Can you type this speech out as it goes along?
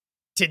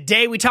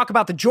Today, we talk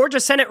about the Georgia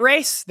Senate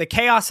race, the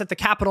chaos at the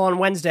Capitol on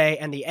Wednesday,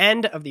 and the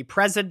end of the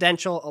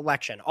presidential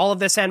election. All of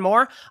this and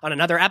more on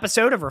another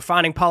episode of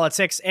Refining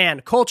Politics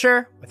and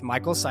Culture with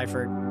Michael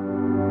Seifert.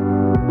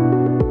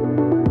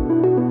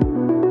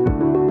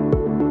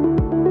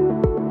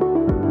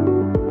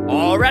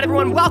 All right,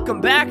 everyone,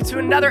 welcome back to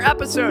another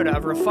episode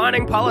of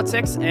Refining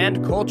Politics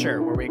and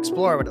Culture, where we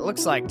explore what it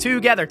looks like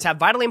together to have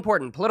vitally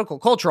important political,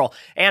 cultural,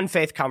 and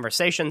faith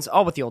conversations,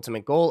 all with the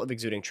ultimate goal of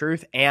exuding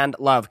truth and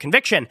love,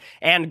 conviction,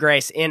 and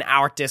grace in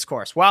our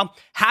discourse. Well,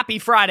 happy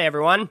Friday,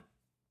 everyone.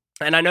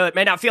 And I know it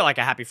may not feel like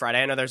a happy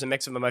Friday. I know there's a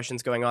mix of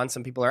emotions going on.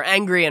 Some people are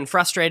angry and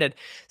frustrated,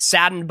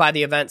 saddened by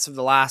the events of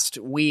the last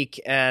week,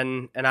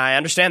 and I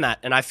understand that,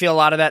 and I feel a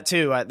lot of that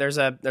too. There's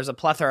a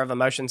plethora of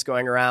emotions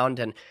going around,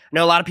 and I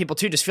know a lot of people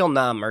too just feel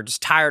numb or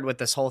just tired with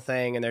this whole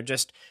thing, and they're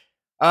just,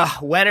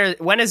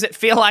 when does it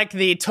feel like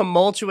the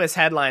tumultuous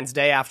headlines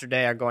day after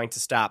day are going to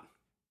stop?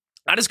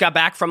 I just got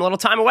back from a little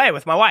time away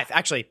with my wife.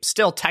 Actually,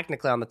 still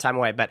technically on the time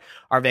away, but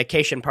our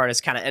vacation part has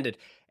kind of ended,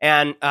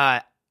 and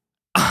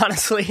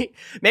honestly,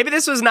 maybe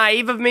this was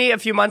naive of me a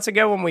few months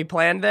ago when we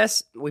planned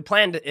this. We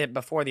planned it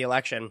before the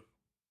election,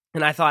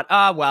 and I thought,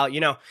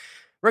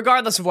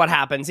 regardless of what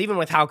happens, even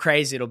with how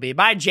crazy it'll be,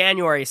 by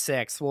January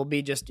 6th, we'll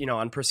be just,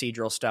 on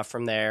procedural stuff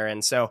from there.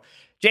 And so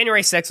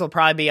January 6th will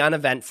probably be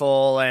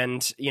uneventful,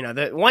 and,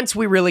 once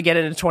we really get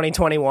into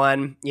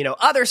 2021,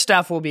 other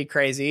stuff will be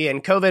crazy,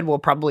 and COVID will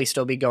probably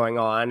still be going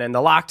on, and the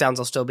lockdowns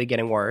will still be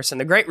getting worse,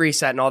 and the Great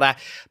Reset and all that.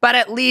 But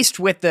at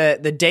least with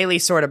the daily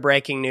sort of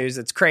breaking news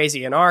that's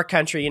crazy in our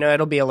country,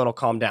 it'll be a little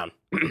calmed down.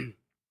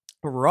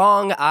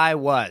 Wrong I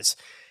was.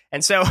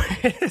 And so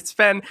it's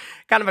been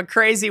kind of a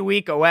crazy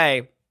week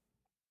away.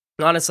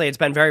 Honestly, it's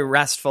been very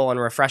restful and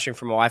refreshing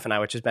for my wife and I,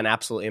 which has been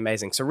absolutely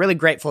amazing. So really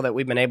grateful that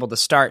we've been able to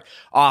start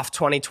off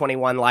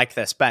 2021 like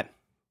this. But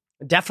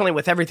definitely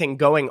with everything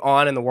going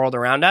on in the world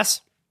around us,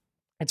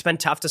 it's been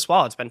tough to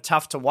swallow. It's been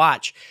tough to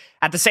watch.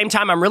 At the same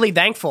time, I'm really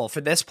thankful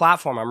for this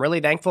platform. I'm really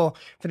thankful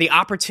for the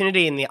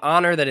opportunity and the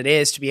honor that it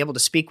is to be able to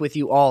speak with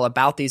you all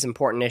about these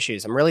important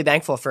issues. I'm really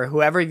thankful for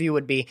whoever of you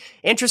would be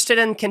interested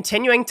in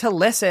continuing to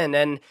listen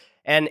and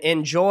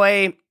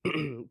enjoy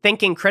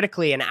thinking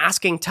critically and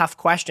asking tough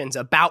questions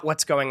about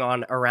what's going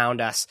on around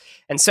us.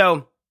 And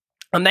so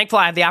I'm thankful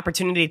I have the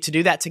opportunity to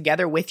do that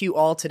together with you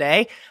all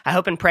today. I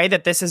hope and pray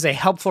that this is a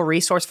helpful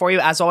resource for you.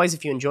 As always,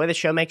 if you enjoy the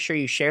show, make sure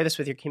you share this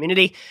with your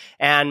community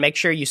and make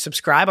sure you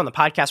subscribe on the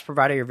podcast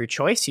provider of your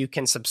choice. You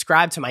can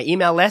subscribe to my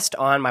email list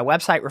on my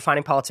website,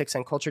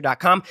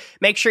 refiningpoliticsandculture.com.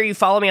 Make sure you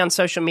follow me on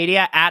social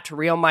media at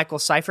Real Michael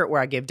Seifert,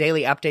 where I give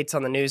daily updates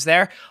on the news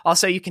there.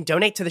 Also, you can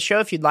donate to the show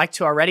if you'd like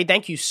to already.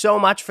 Thank you so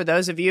much for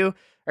those of you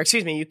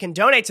you can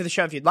donate to the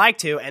show if you'd like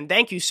to, and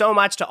thank you so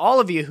much to all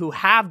of you who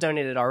have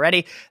donated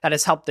already. That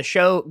has helped the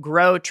show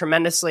grow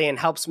tremendously and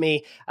helps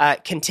me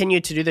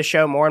continue to do the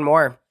show more and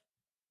more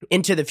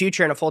into the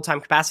future in a full-time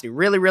capacity.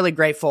 Really, really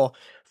grateful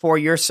for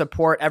your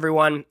support,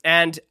 everyone,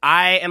 and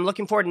I am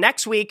looking forward.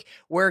 Next week,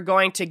 we're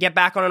going to get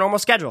back on a normal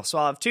schedule, so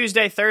I'll have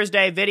Tuesday,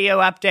 Thursday, video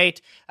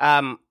update.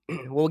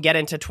 We'll get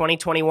into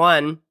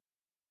 2021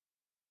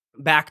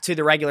 back to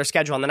the regular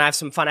schedule, and then I have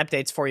some fun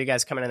updates for you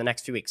guys coming in the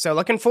next few weeks. So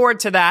looking forward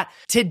to that.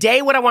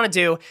 Today, what I want to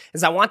do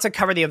is I want to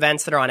cover the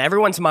events that are on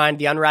everyone's mind,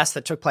 the unrest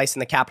that took place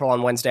in the Capitol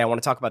on Wednesday. I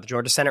want to talk about the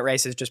Georgia Senate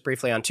races just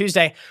briefly on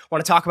Tuesday. I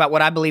want to talk about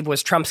what I believe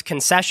was Trump's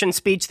concession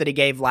speech that he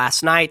gave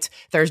last night,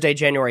 Thursday,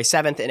 January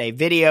 7th, in a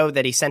video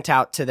that he sent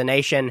out to the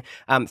nation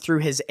through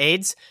his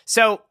aides.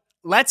 So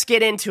let's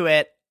get into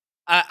it.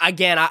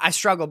 Again, I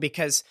struggle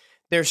because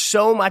there's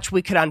so much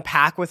we could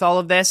unpack with all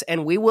of this,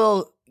 and we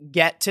will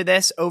get to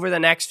this over the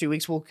next few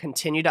weeks. We'll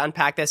continue to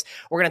unpack this.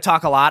 We're going to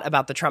talk a lot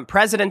about the Trump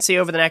presidency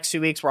over the next few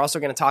weeks. We're also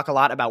going to talk a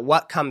lot about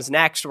what comes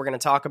next. We're going to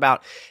talk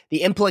about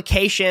the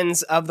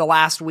implications of the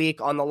last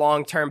week on the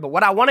long term. But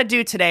what I want to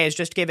do today is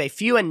just give a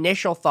few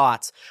initial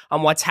thoughts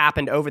on what's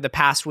happened over the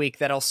past week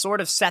that'll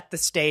sort of set the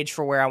stage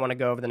for where I want to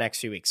go over the next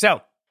few weeks.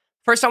 So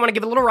first, I want to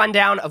give a little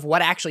rundown of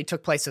what actually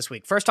took place this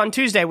week. First, on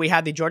Tuesday, we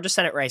had the Georgia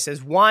Senate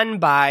races won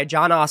by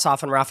Jon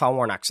Ossoff and Raphael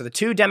Warnock. So the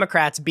two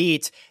Democrats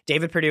beat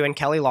David Perdue and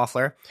Kelly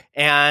Loeffler,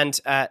 and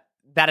that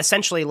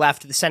essentially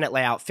left the Senate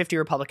layout 50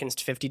 Republicans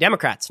to 50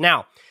 Democrats.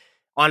 Now,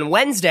 on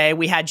Wednesday,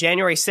 we had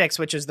January 6th,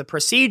 which is the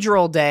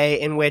procedural day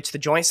in which the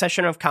joint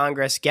session of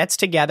Congress gets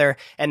together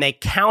and they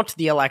count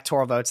the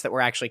electoral votes that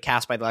were actually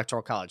cast by the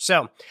Electoral College.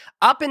 So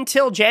up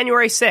until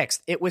January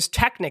 6th, it was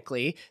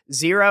technically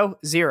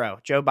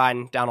 0-0, Joe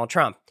Biden, Donald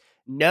Trump.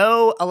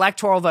 No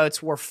electoral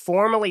votes were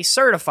formally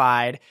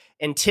certified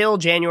until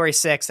January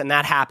 6th, and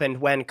that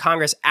happened when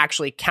Congress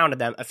actually counted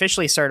them,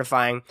 officially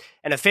certifying,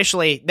 and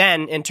officially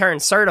then, in turn,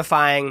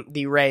 certifying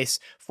the race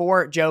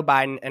for Joe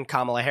Biden and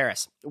Kamala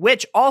Harris,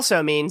 which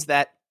also means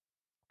that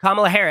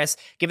Kamala Harris,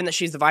 given that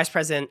she's the vice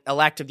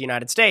president-elect of the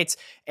United States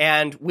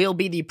and will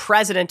be the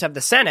president of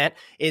the Senate,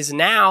 is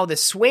now the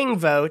swing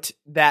vote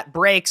that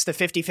breaks the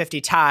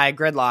 50-50 tie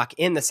gridlock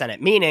in the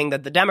Senate, meaning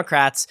that the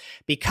Democrats,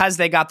 because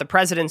they got the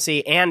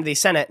presidency and the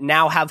Senate,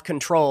 now have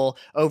control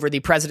over the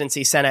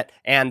presidency, Senate,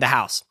 and the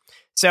House.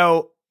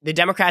 So the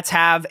Democrats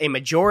have a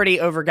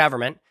majority over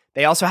government.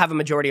 They also have a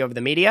majority over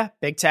the media,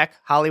 big tech,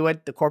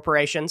 Hollywood, the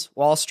corporations,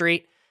 Wall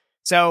Street.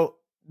 So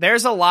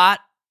there's a lot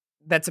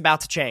that's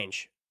about to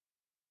change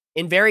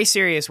in very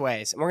serious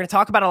ways. And we're going to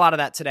talk about a lot of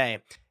that today.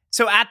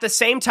 So at the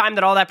same time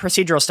that all that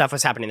procedural stuff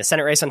was happening, the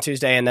Senate race on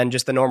Tuesday, and then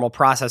just the normal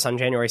process on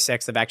January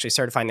 6th of actually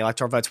certifying the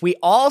electoral votes, we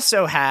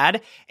also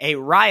had a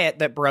riot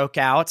that broke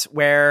out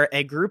where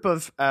a group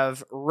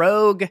of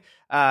rogue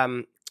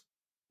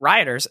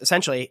rioters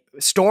essentially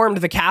stormed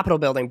the Capitol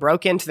building,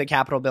 broke into the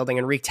Capitol building,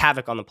 and wreaked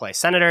havoc on the place.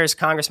 Senators,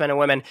 congressmen, and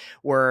women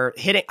were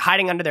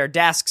hiding under their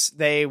desks.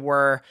 They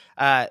were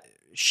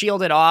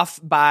shielded off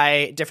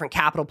by different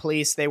Capitol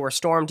Police. They were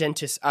stormed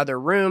into other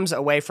rooms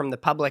away from the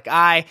public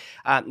eye.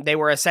 They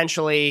were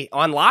essentially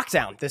on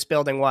lockdown, this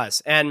building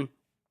was. And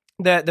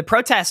the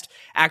protest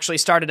actually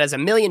started as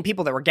 1 million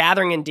people that were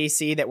gathering in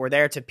D.C. that were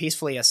there to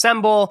peacefully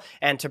assemble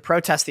and to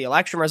protest the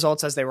election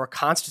results as they were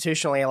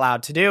constitutionally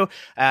allowed to do.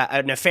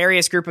 A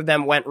nefarious group of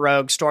them went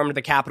rogue, stormed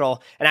the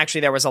Capitol, and actually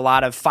there was a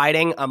lot of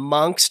fighting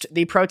amongst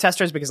the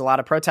protesters because a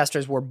lot of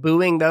protesters were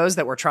booing those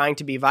that were trying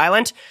to be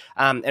violent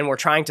and were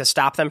trying to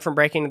stop them from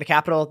breaking into the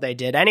Capitol. They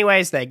did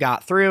anyways. They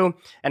got through,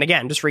 and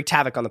again, just wreaked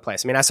havoc on the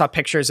place. I mean, I saw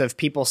pictures of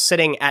people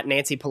sitting at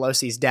Nancy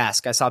Pelosi's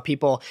desk. I saw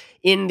people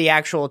in the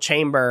actual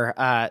chamber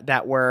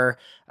that were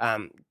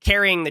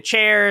carrying the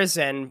chairs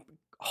and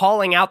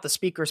hauling out the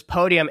speaker's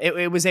podium.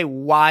 It was a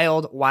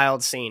wild,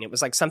 wild scene. It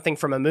was like something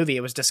from a movie.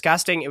 It was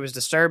disgusting. It was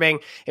disturbing.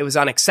 It was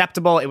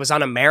unacceptable. It was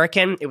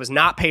un-American. It was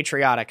not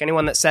patriotic.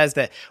 Anyone that says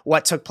that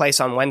what took place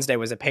on Wednesday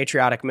was a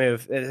patriotic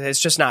move, it's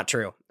just not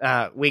true.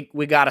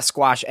 We got to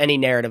squash any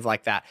narrative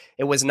like that.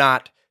 It was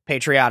not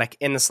patriotic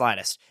in the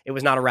slightest. It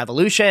was not a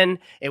revolution.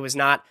 It was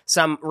not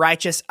some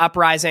righteous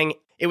uprising.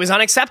 It was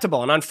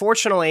unacceptable. And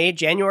unfortunately,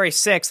 January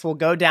 6th will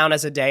go down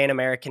as a day in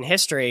American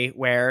history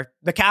where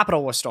the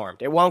Capitol was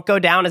stormed. It won't go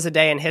down as a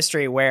day in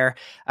history where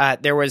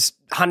there was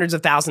hundreds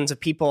of thousands of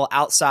people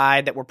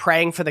outside that were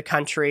praying for the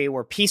country,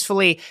 were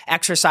peacefully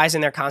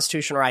exercising their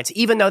constitutional rights.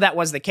 Even though that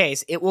was the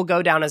case, it will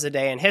go down as a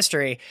day in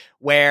history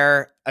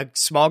where a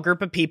small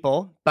group of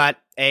people, but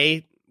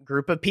a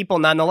group of people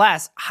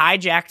nonetheless,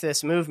 hijacked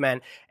this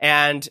movement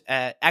and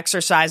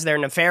exercised their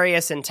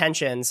nefarious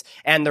intentions,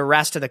 and the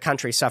rest of the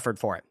country suffered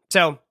for it.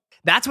 So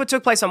that's what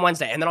took place on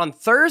Wednesday. And then on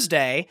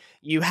Thursday,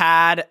 you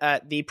had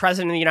the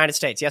president of the United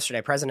States,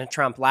 yesterday, President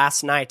Trump,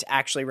 last night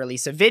actually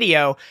release a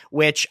video,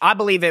 which I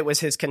believe it was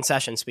his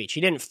concession speech.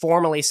 He didn't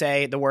formally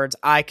say the words,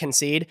 "I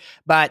concede,"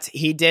 but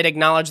he did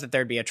acknowledge that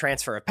there'd be a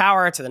transfer of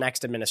power to the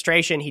next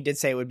administration. He did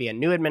say it would be a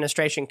new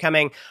administration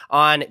coming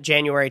on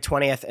January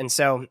 20th. And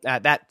so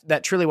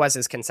that truly was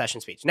his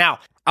concession speech. Now,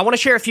 I want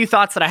to share a few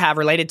thoughts that I have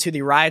related to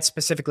the riots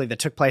specifically that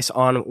took place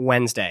on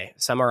Wednesday.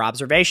 Some are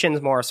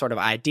observations, more sort of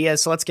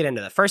ideas. So let's get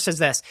into that. First is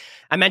this.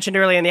 I mentioned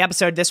earlier in the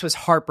episode, this was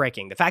heartbreaking.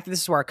 The fact that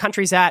this is where our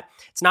country's at,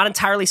 it's not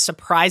entirely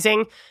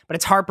surprising, but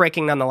it's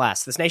heartbreaking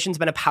nonetheless. This nation's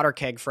been a powder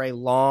keg for a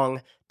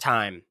long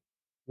time.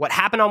 What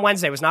happened on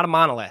Wednesday was not a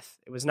monolith.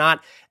 It was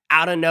not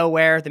out of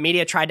nowhere. The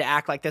media tried to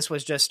act like this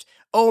was just,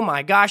 oh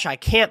my gosh, I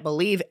can't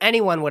believe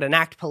anyone would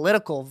enact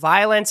political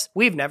violence.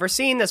 We've never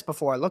seen this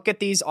before. Look at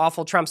these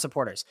awful Trump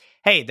supporters.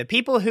 Hey, the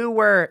people who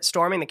were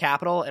storming the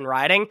Capitol and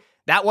rioting,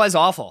 that was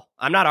awful.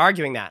 I'm not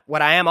arguing that.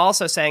 What I am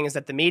also saying is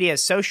that the media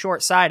is so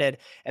short-sighted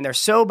and they're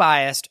so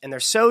biased and they're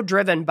so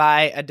driven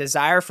by a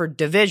desire for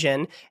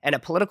division and a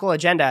political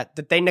agenda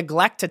that they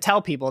neglect to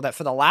tell people that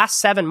for the last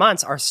 7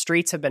 months, our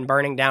streets have been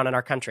burning down in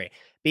our country.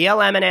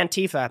 BLM and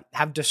Antifa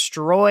have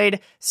destroyed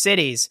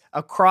cities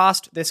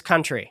across this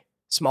country.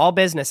 Small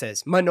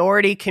businesses,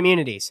 minority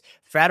communities,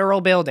 federal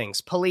buildings,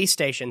 police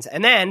stations,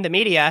 and then the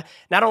media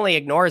not only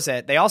ignores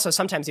it, they also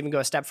sometimes even go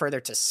a step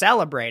further to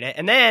celebrate it.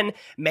 And then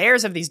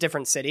mayors of these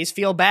different cities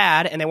feel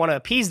bad and they want to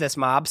appease this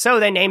mob, so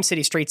they name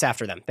city streets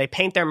after them. They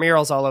paint their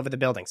murals all over the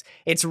buildings.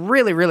 It's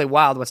really, really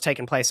wild what's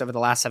taken place over the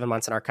last 7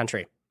 months in our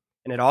country.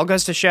 And it all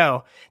goes to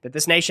show that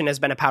this nation has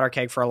been a powder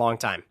keg for a long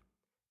time.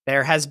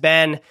 There has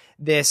been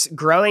this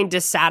growing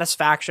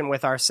dissatisfaction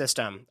with our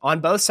system on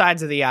both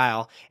sides of the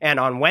aisle. And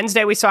on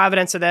Wednesday, we saw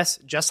evidence of this,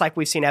 just like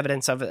we've seen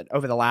evidence of it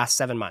over the last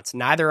 7 months.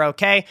 Neither are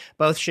okay.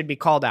 Both should be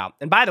called out.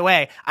 And by the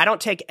way, I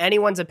don't take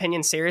anyone's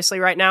opinion seriously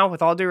right now,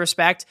 with all due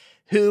respect,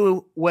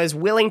 who was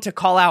willing to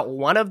call out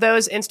one of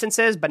those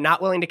instances, but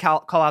not willing to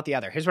call out the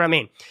other. Here's what I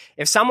mean.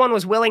 If someone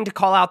was willing to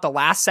call out the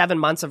last 7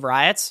 months of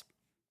riots,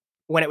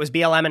 when it was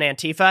BLM and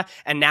Antifa,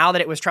 and now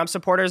that it was Trump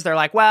supporters, they're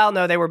like, well,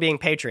 no, they were being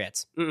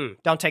patriots.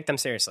 Don't take them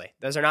seriously.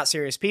 Those are not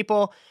serious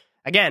people.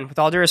 Again, with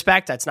all due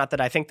respect, it's not that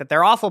I think that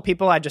they're awful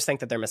people. I just think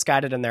that they're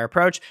misguided in their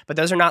approach, but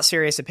those are not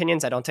serious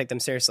opinions. I don't take them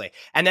seriously.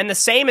 And then the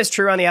same is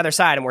true on the other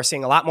side, and we're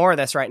seeing a lot more of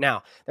this right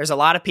now. There's a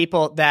lot of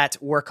people that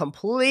were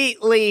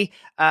completely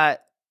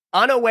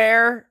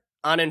unaware,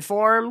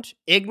 uninformed,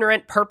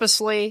 ignorant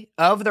purposely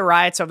of the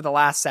riots over the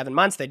last 7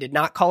 months. They did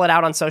not call it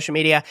out on social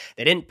media.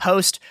 They didn't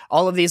post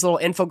all of these little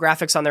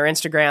infographics on their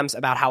Instagrams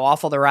about how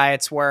awful the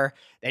riots were.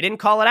 They didn't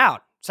call it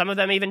out. Some of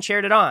them even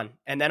cheered it on.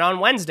 And then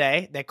on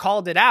Wednesday, they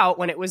called it out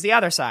when it was the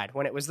other side,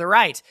 when it was the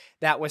right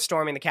that was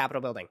storming the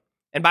Capitol building.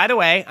 And by the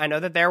way, I know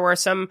that there were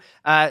some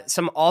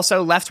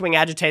also left-wing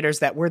agitators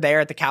that were there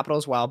at the Capitol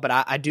as well, but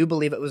I do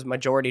believe it was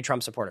majority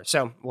Trump supporters.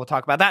 So we'll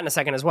talk about that in a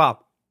second as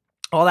well.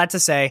 All that to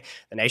say,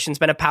 the nation's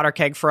been a powder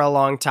keg for a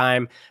long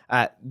time.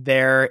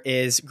 There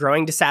is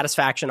growing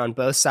dissatisfaction on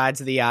both sides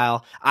of the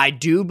aisle. I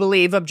do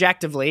believe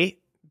objectively,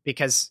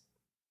 because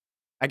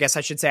I guess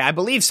I should say I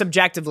believe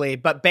subjectively,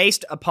 but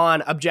based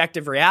upon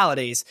objective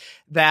realities,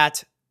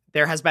 that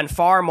there has been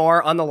far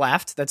more on the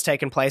left that's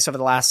taken place over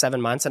the last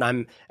 7 months, and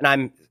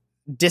I'm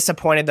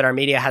disappointed that our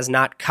media has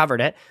not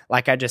covered it,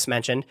 like I just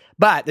mentioned.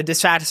 But the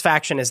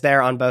dissatisfaction is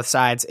there on both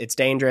sides. It's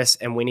dangerous,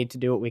 and we need to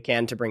do what we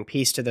can to bring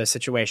peace to those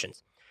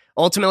situations.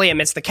 Ultimately,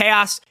 amidst the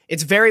chaos,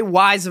 it's very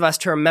wise of us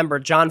to remember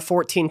John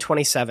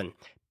 14:27.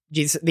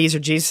 These are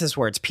Jesus'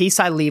 words. Peace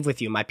I leave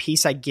with you, my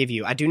peace I give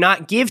you. I do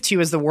not give to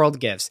you as the world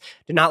gives.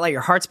 Do not let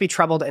your hearts be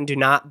troubled, and do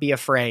not be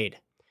afraid.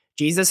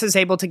 Jesus is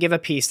able to give a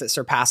peace that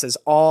surpasses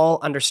all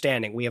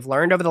understanding. We have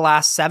learned over the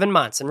last 7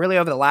 months, and really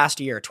over the last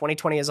year,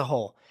 2020 as a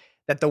whole,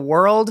 that the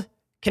world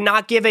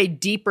cannot give a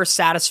deeper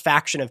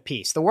satisfaction of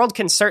peace. The world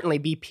can certainly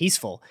be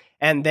peaceful,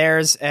 and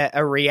there's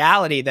a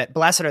reality that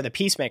blessed are the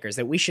peacemakers,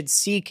 that we should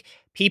seek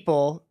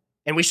people,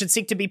 and we should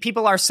seek to be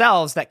people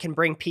ourselves that can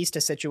bring peace to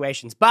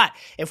situations. But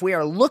if we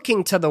are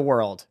looking to the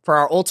world for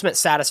our ultimate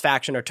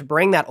satisfaction or to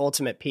bring that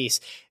ultimate peace,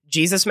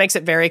 Jesus makes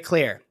it very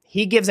clear.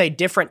 He gives a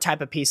different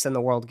type of peace than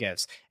the world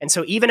gives. And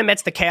so even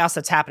amidst the chaos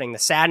that's happening, the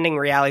saddening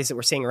realities that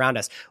we're seeing around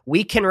us,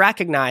 we can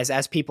recognize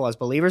as people, as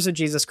believers of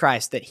Jesus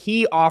Christ, that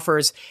he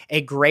offers a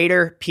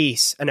greater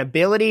peace, an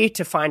ability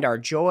to find our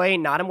joy,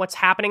 not in what's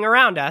happening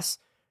around us.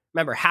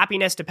 Remember,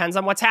 happiness depends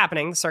on what's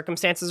happening, the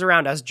circumstances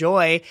around us.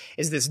 Joy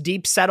is this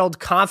deep settled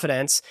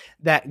confidence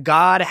that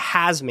God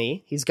has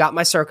me. He's got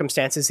my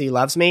circumstances. He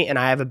loves me, and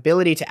I have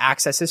ability to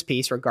access his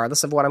peace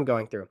regardless of what I'm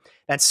going through.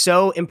 That's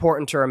so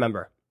important to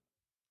remember.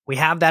 We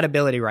have that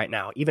ability right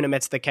now, even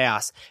amidst the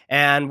chaos,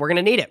 and we're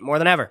going to need it more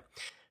than ever.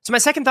 So my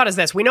second thought is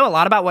this. We know a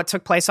lot about what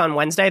took place on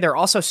Wednesday. There are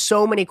also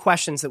so many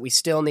questions that we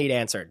still need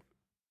answered.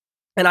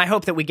 And I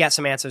hope that we get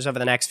some answers over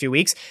the next few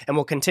weeks, and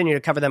we'll continue to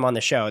cover them on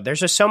the show.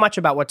 There's just so much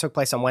about what took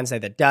place on Wednesday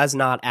that does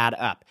not add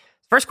up.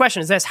 First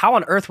question is this. How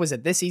on earth was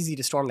it this easy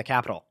to storm the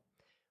Capitol?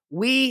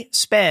 We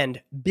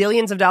spend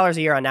billions of dollars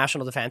a year on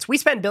national defense. We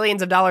spend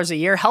billions of dollars a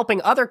year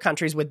helping other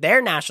countries with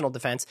their national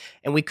defense,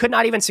 and we could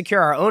not even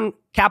secure our own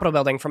Capitol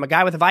building from a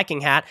guy with a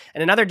Viking hat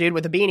and another dude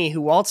with a beanie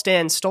who waltzed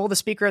in, stole the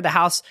Speaker of the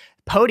House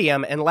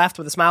podium, and left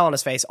with a smile on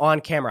his face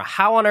on camera.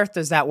 How on earth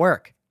does that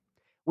work?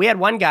 We had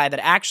one guy that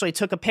actually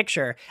took a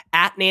picture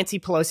at Nancy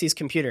Pelosi's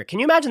computer. Can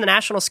you imagine the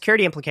national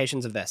security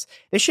implications of this?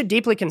 This should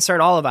deeply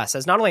concern all of us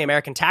as not only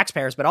American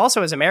taxpayers, but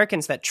also as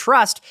Americans that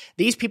trust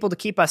these people to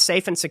keep us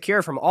safe and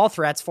secure from all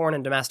threats, foreign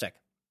and domestic.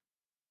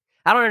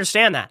 I don't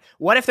understand that.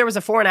 What if there was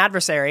a foreign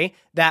adversary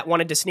that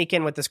wanted to sneak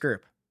in with this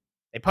group?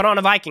 They put on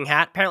a Viking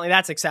hat. Apparently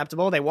that's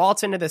acceptable. They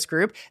waltz into this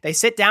group. They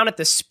sit down at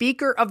the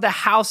Speaker of the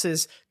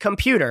House's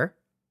computer,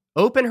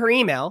 open her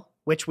email,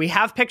 which we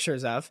have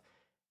pictures of,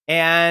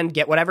 and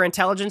get whatever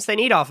intelligence they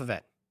need off of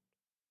it.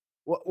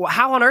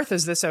 How on earth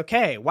is this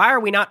okay? Why are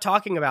we not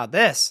talking about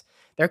this?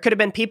 There could have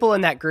been people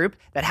in that group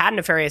that had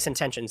nefarious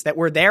intentions, that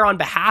were there on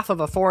behalf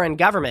of a foreign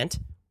government.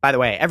 By the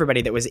way,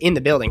 everybody that was in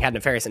the building had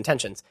nefarious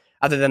intentions,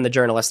 other than the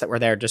journalists that were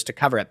there just to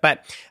cover it.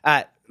 But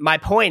my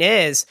point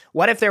is,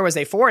 what if there was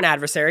a foreign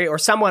adversary or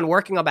someone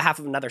working on behalf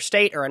of another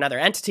state or another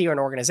entity or an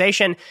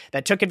organization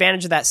that took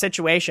advantage of that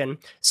situation,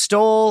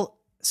 stole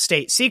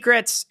state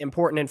secrets,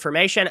 important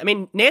information? I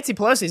mean, Nancy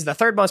Pelosi is the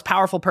third most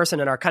powerful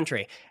person in our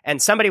country,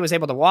 and somebody was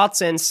able to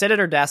waltz in, sit at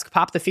her desk,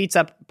 pop their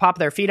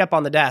feet up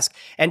on the desk,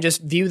 and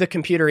just view the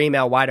computer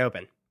email wide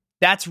open.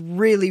 That's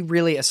really,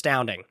 really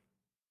astounding.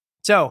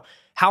 So,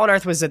 how on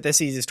earth was it this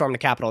easy to storm the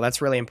Capitol?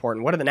 That's really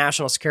important. What are the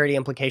national security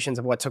implications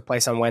of what took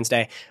place on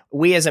Wednesday?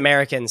 We as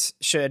Americans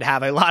should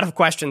have a lot of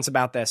questions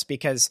about this,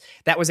 because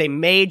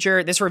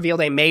this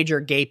revealed a major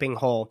gaping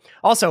hole.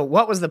 Also,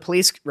 what was the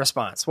police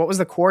response? What was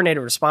the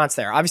coordinated response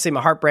there? Obviously,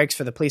 my heart breaks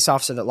for the police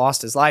officer that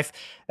lost his life.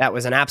 That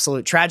was an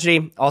absolute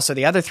tragedy. Also,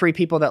 the other 3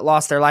 people that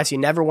lost their lives, you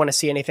never want to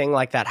see anything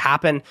like that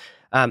happen.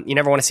 You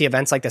never want to see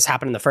events like this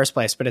happen in the first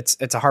place, but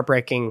it's a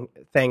heartbreaking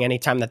thing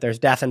anytime that there's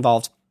death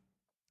involved.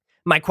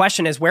 My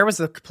question is, where was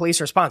the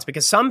police response?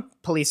 Because some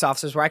police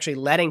officers were actually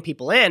letting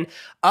people in.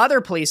 Other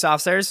police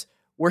officers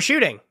were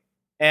shooting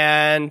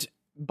and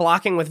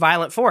blocking with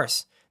violent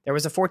force. There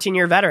was a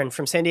 14-year veteran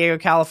from San Diego,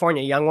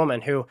 California, a young woman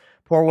who,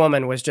 poor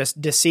woman, was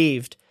just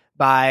deceived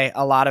by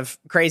a lot of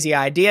crazy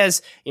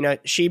ideas. You know,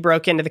 she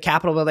broke into the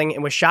Capitol building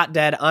and was shot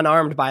dead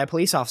unarmed by a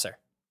police officer.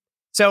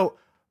 So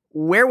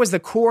where was the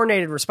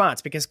coordinated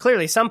response? Because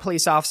clearly some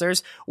police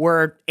officers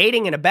were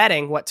aiding and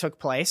abetting what took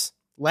place,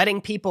 letting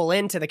people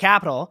into the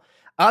Capitol.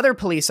 Other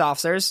police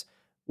officers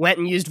went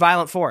and used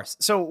violent force.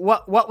 So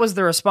what was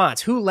the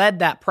response? Who led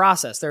that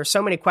process? There are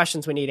so many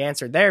questions we need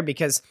answered there,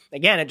 because,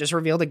 again, it just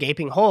revealed a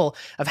gaping hole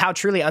of how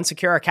truly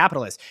unsecure our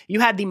Capitol is. You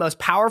had the most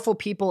powerful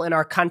people in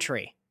our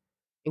country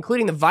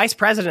including the vice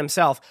president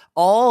himself,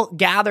 all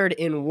gathered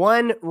in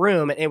one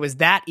room, and it was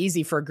that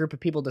easy for a group of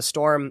people to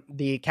storm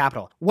the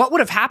Capitol. What would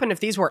have happened if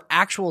these were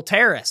actual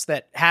terrorists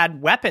that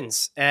had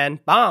weapons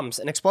and bombs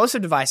and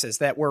explosive devices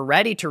that were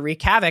ready to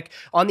wreak havoc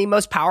on the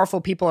most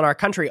powerful people in our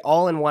country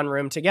all in one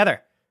room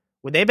together?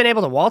 Would they have been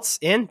able to waltz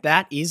in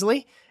that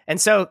easily? And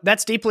so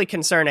that's deeply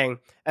concerning.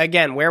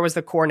 Again, where was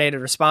the coordinated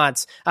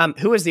response?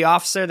 Who was the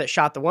officer that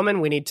shot the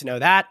woman? We need to know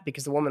that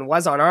because the woman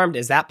was unarmed.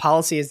 Is that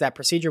policy? Is that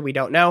procedure? We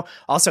don't know.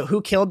 Also,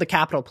 who killed the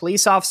Capitol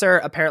Police officer?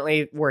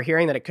 Apparently, we're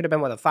hearing that it could have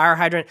been with a fire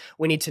hydrant.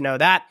 We need to know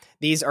that.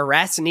 These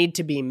arrests need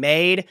to be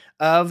made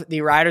of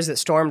the rioters that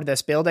stormed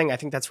this building. I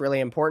think that's really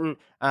important.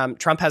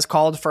 Trump has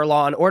called for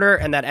law and order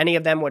and that any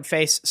of them would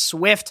face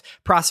swift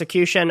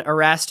prosecution,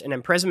 arrest, and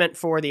imprisonment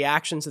for the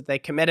actions that they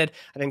committed.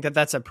 I think that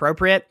that's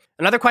appropriate.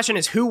 Another question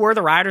is, who were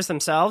the rioters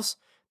themselves?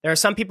 There are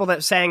some people that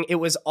are saying it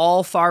was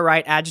all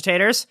far-right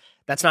agitators.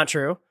 That's not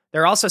true.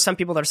 There are also some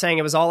people that are saying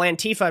it was all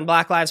Antifa and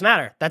Black Lives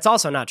Matter. That's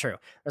also not true.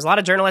 There's a lot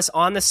of journalists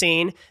on the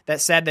scene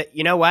that said that,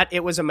 you know what,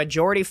 it was a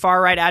majority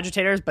far-right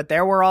agitators, but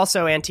there were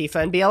also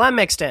Antifa and BLM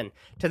mixed in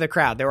to the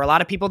crowd. There were a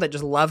lot of people that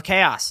just love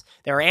chaos.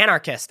 They were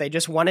anarchists. They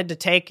just wanted to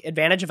take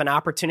advantage of an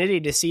opportunity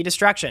to see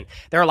destruction.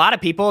 There are a lot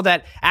of people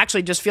that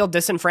actually just feel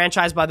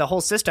disenfranchised by the whole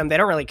system. They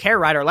don't really care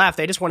right or left.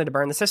 They just wanted to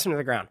burn the system to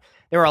the ground.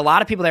 There were a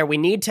lot of people there. We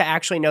need to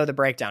actually know the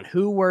breakdown.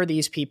 Who were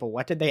these people?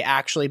 What did they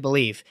actually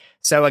believe?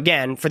 So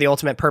again, for the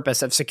ultimate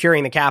purpose of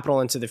securing the Capitol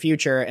into the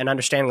future and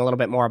understanding a little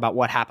bit more about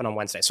what happened on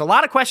Wednesday. So a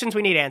lot of questions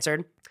we need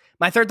answered.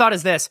 My third thought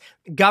is this.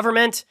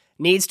 Government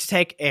needs to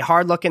take a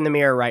hard look in the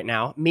mirror right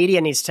now.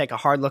 Media needs to take a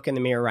hard look in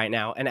the mirror right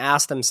now and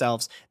ask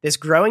themselves this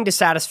growing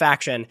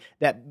dissatisfaction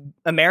that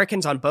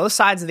Americans on both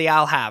sides of the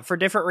aisle have for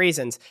different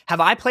reasons.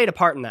 Have I played a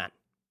part in that?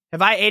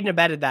 Have I aided and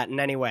abetted that in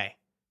any way?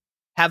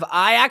 Have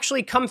I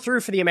actually come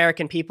through for the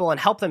American people and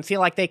helped them feel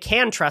like they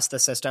can trust the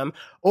system,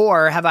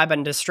 or have I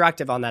been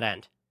destructive on that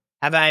end?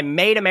 Have I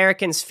made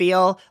Americans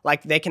feel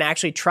like they can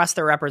actually trust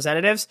their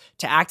representatives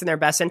to act in their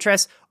best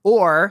interests,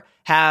 or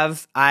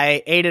have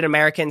I aided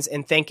Americans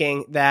in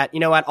thinking that,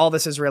 you know what, all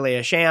this is really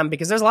a sham?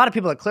 Because there's a lot of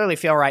people that clearly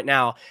feel right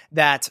now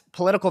that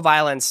political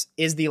violence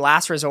is the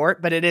last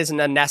resort, but it is an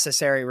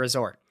unnecessary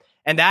resort.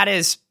 And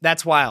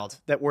that's wild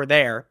that we're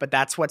there, but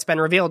that's what's been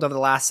revealed over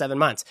the last 7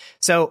 months.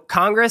 So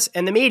Congress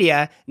and the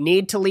media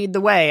need to lead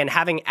the way in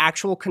having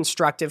actual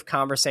constructive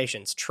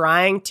conversations,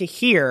 trying to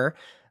hear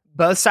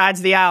both sides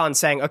of the aisle and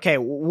saying, okay,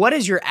 what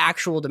is your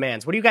actual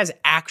demands? What do you guys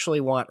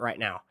actually want right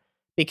now?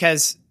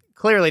 Because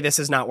clearly this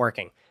is not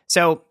working.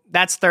 So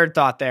that's third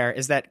thought there,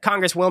 is that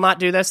Congress will not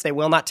do this. They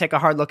will not take a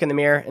hard look in the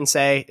mirror and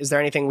say, is there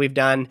anything we've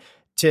done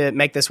to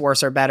make this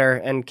worse or better,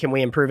 and can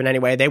we improve in any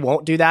way? They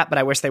won't do that, but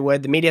I wish they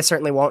would. The media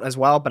certainly won't as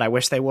well, but I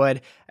wish they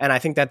would, and I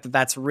think that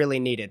that's really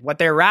needed. What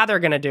they're rather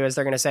going to do is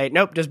they're going to say,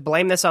 nope, just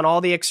blame this on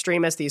all the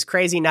extremists, these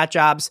crazy nut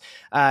jobs.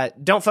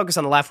 Don't focus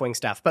on the left-wing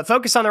stuff, but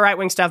focus on the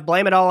right-wing stuff,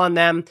 blame it all on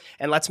them,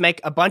 and let's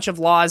make a bunch of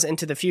laws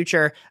into the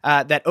future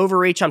that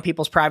overreach on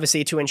people's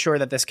privacy to ensure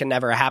that this can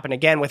never happen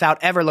again without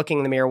ever looking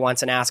in the mirror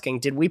once and asking,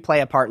 did we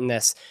play a part in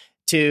this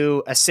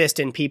to assist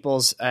in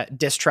people's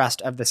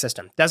distrust of the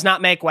system? Does not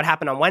make what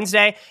happened on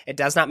Wednesday. It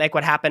does not make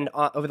what happened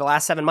over the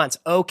last 7 months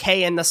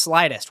okay in the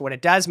slightest. What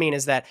it does mean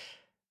is that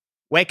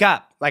wake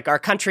up. Like, our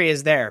country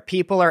is there.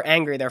 People are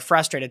angry. They're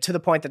frustrated to the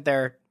point that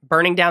they're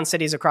burning down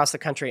cities across the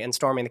country and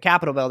storming the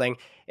Capitol building.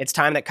 It's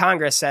time that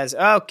Congress says,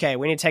 okay,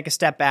 we need to take a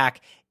step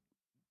back.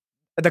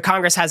 The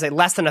Congress has a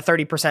less than a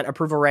 30%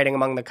 approval rating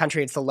among the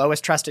country. It's the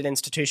lowest trusted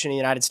institution in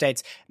the United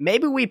States.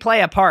 Maybe we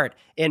play a part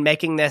in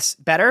making this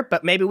better,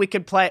 but maybe we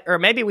play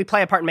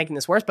a part in making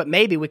this worse, but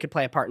maybe we could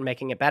play a part in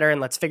making it better,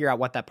 and let's figure out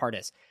what that part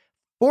is.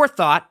 Fourth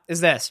thought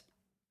is this.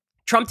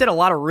 Trump did a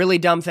lot of really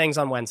dumb things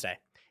on Wednesday.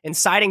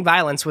 Inciting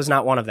violence was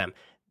not one of them.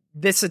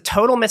 This is a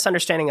total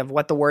misunderstanding of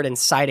what the word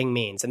inciting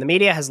means. And the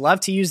media has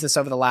loved to use this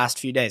over the last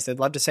few days.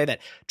 They'd love to say that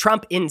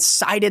Trump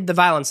incited the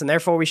violence and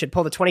therefore we should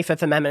pull the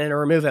 25th Amendment and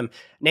remove him.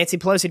 Nancy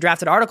Pelosi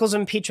drafted articles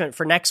of impeachment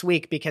for next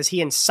week because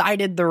he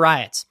incited the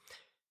riots.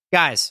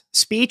 Guys,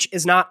 speech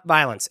is not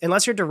violence.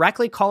 Unless you're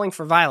directly calling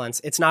for violence,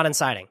 it's not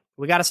inciting.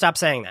 We got to stop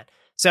saying that.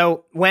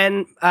 So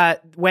when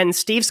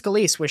Steve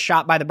Scalise was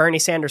shot by the Bernie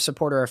Sanders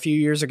supporter a few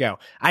years ago,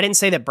 I didn't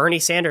say that Bernie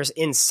Sanders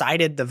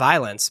incited the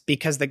violence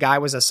because the guy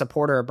was a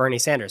supporter of Bernie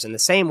Sanders. In the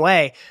same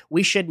way,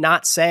 we should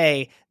not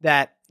say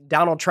that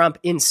Donald Trump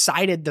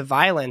incited the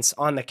violence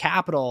on the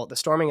Capitol, the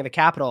storming of the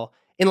Capitol,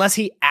 unless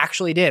he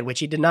actually did, which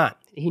he did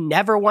not. He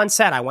never once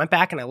said, I went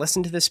back and I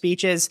listened to the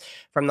speeches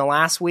from the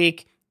last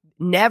week.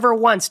 Never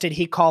once did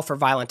he call for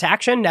violent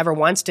action. Never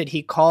once did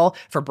he call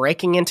for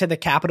breaking into the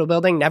Capitol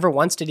building. Never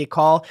once did he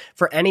call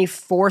for any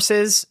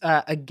forces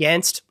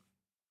against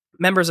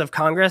members of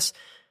Congress.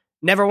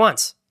 Never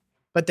once.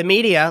 But the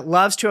media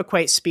loves to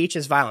equate speech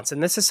as violence.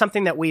 And this is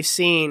something that we've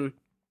seen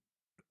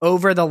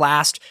over the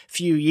last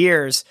few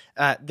years.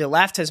 The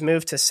left has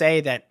moved to say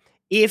that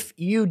if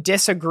you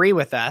disagree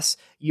with us,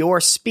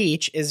 your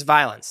speech is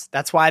violence.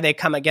 That's why they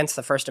come against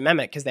the First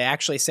Amendment, because they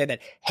actually say that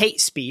hate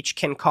speech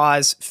can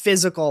cause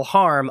physical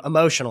harm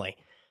emotionally.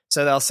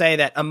 So they'll say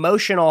that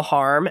emotional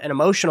harm and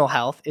emotional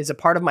health is a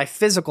part of my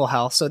physical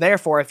health. So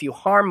therefore, if you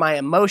harm my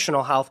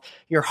emotional health,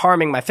 you're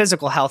harming my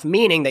physical health,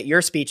 meaning that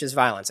your speech is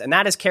violence. And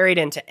that is carried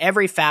into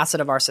every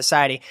facet of our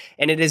society.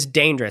 And it is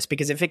dangerous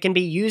because if it can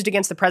be used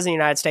against the president of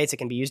the United States, it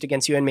can be used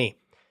against you and me.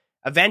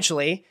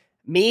 Eventually,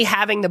 me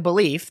having the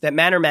belief that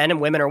men are men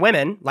and women are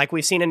women, like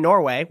we've seen in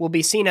Norway, will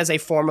be seen as a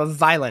form of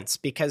violence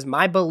because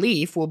my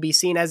belief will be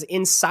seen as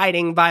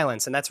inciting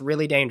violence, and that's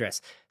really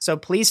dangerous. So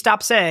please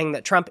stop saying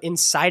that Trump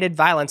incited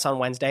violence on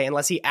Wednesday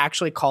unless he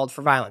actually called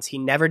for violence. He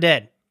never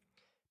did.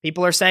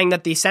 People are saying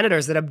that the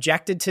senators that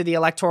objected to the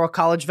Electoral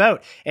College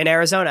vote in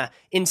Arizona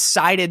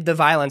incited the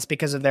violence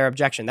because of their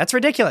objection. That's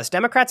ridiculous.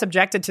 Democrats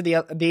objected to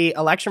the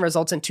election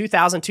results in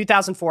 2000,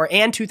 2004,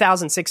 and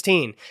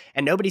 2016,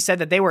 and nobody said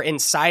that they were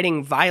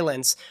inciting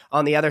violence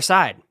on the other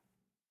side.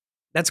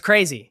 That's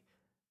crazy.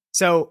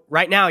 So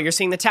right now, you're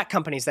seeing the tech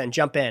companies then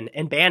jump in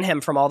and ban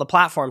him from all the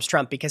platforms,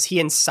 Trump, because he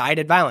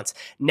incited violence.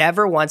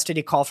 Never once did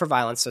he call for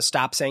violence, so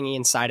stop saying he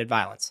incited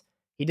violence.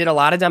 He did a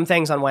lot of dumb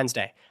things on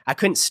Wednesday. I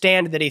couldn't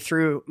stand that he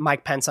threw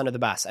Mike Pence under the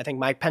bus. I think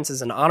Mike Pence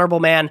is an honorable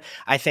man.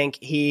 I think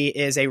he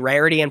is a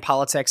rarity in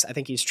politics. I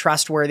think he's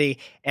trustworthy,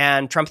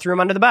 and Trump threw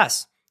him under the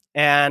bus.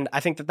 And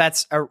I think that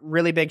that's a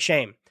really big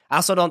shame. I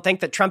also don't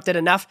think that Trump did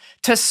enough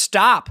to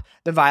stop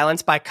the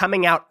violence by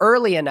coming out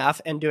early enough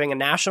and doing a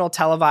national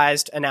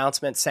televised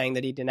announcement saying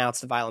that he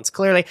denounced the violence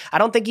clearly. I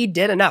don't think he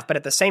did enough, but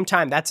at the same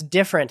time, that's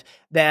different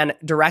than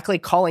directly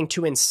calling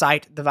to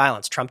incite the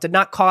violence. Trump did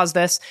not cause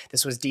this.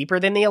 This was deeper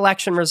than the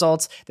election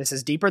results. This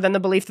is deeper than the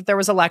belief that there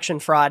was election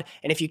fraud.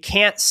 And if you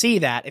can't see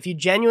that, if you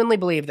genuinely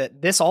believe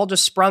that this all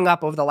just sprung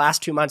up over the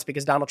last 2 months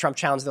because Donald Trump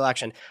challenged the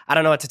election, I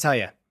don't know what to tell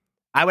you.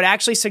 I would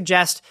actually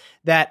suggest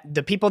that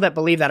the people that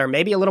believe that are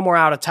maybe a little more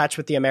out of touch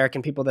with the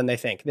American people than they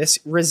think. This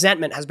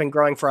resentment has been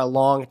growing for a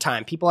long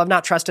time. People have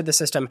not trusted the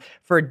system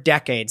for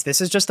decades.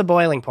 This is just the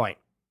boiling point.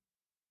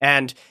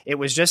 And it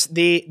was just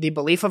the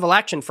belief of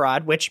election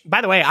fraud, which, by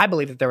the way, I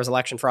believe that there was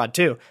election fraud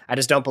too. I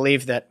just don't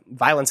believe that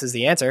violence is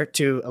the answer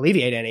to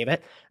alleviate any of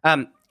it.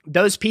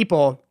 Those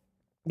people,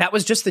 that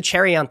was just the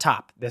cherry on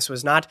top. This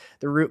was not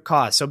the root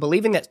cause. So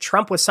believing that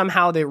Trump was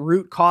somehow the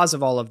root cause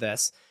of all of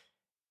this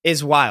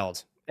is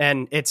wild.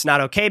 And it's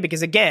not okay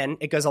because, again,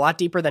 it goes a lot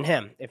deeper than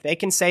him. If they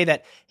can say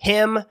that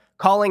him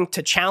calling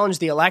to challenge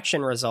the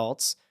election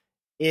results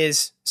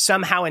is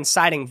somehow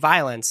inciting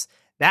violence,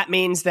 that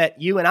means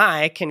that you and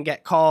I can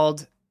get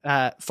called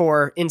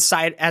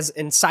as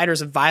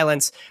insiders of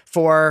violence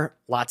for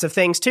lots of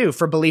things, too,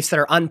 for beliefs that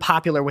are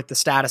unpopular with the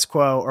status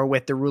quo or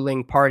with the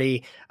ruling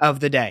party of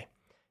the day.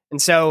 And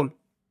so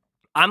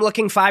I'm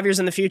looking 5 years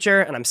in the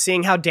future and I'm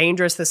seeing how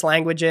dangerous this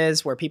language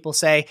is, where people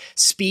say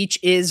speech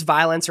is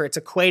violence or it's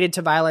equated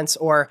to violence,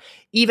 or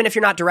even if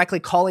you're not directly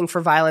calling for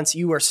violence,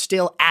 you are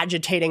still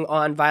agitating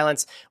on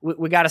violence.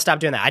 We got to stop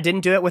doing that. I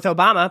didn't do it with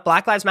Obama.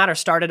 Black Lives Matter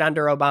started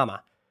under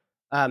Obama.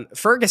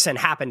 Ferguson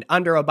happened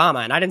under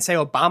Obama, and I didn't say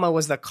Obama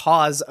was the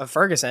cause of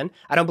Ferguson.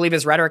 I don't believe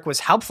his rhetoric was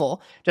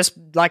helpful, just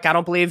like I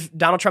don't believe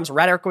Donald Trump's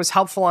rhetoric was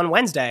helpful on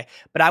Wednesday,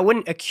 but I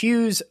wouldn't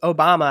accuse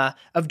Obama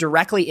of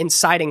directly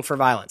inciting for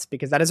violence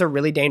because that is a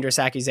really dangerous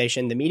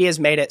accusation. The media has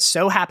made it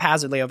so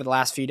haphazardly over the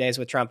last few days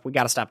with Trump. We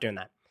got to stop doing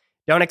that.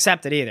 Don't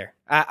accept it either.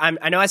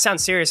 I know I sound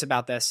serious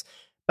about this,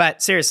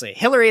 but seriously,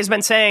 Hillary has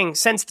been saying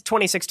since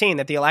 2016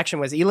 that the election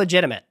was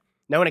illegitimate.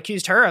 No one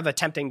accused her of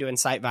attempting to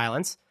incite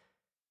violence.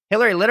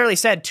 Hillary literally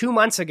said 2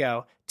 months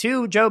ago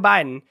to Joe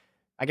Biden,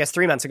 I guess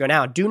 3 months ago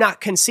now, do not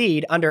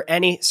concede under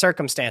any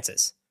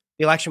circumstances.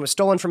 The election was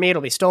stolen from me.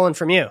 It'll be stolen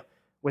from you.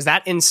 Was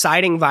that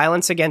inciting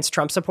violence against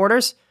Trump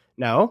supporters?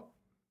 No.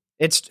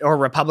 Or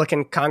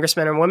Republican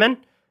congressmen and women?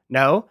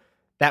 No.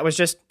 That was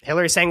just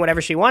Hillary saying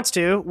whatever she wants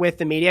to with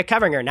the media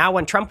covering her. Now,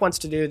 when Trump wants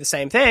to do the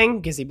same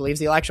thing because he believes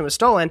the election was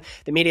stolen,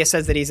 the media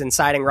says that he's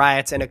inciting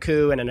riots and a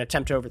coup and an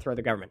attempt to overthrow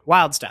the government.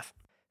 Wild stuff.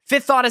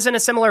 Fifth thought is in a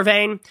similar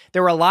vein.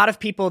 There were a lot of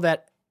people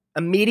that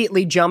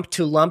immediately jumped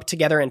to lump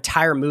together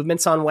entire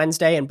movements on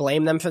Wednesday and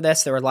blame them for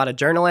this. There were a lot of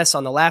journalists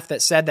on the left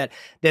that said that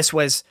this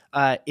was,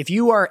 if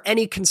you are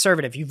any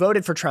conservative, you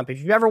voted for Trump, if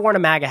you've ever worn a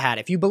MAGA hat,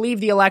 if you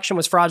believe the election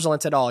was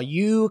fraudulent at all,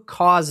 you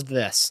caused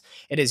this.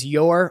 It is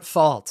your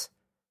fault.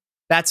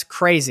 That's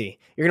crazy.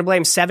 You're going to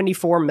blame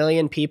 74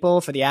 million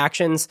people for the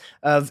actions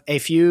of a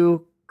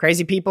few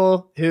crazy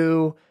people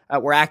who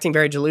were acting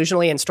very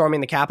delusionally and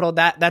storming the Capitol.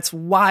 That's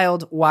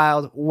wild,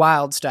 wild,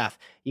 wild stuff.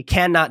 You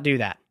cannot do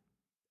that.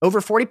 Over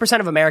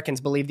 40% of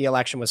Americans believe the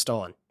election was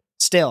stolen.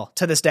 Still,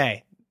 to this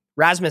day.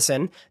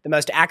 Rasmussen, the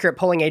most accurate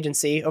polling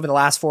agency over the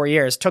last 4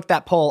 years, took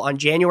that poll on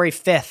January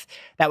 5th.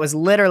 That was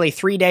literally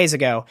 3 days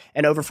ago,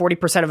 and over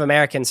 40% of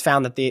Americans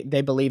found that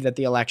they believe that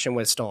the election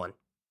was stolen.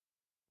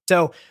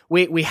 So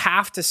we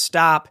have to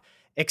stop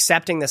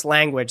accepting this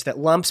language that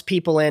lumps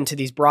people into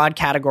these broad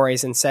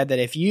categories and said that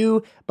if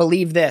you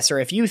believe this, or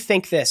if you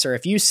think this, or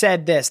if you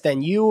said this,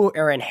 then you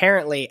are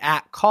inherently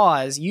at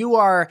cause. You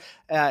are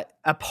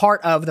a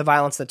part of the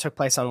violence that took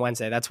place on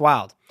Wednesday. That's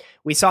wild.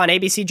 We saw an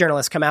ABC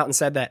journalist come out and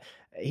said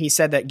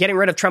that getting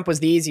rid of Trump was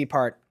the easy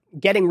part.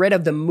 Getting rid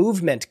of the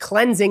movement,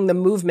 cleansing the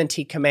movement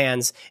he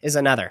commands is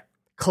another.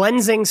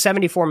 cleansing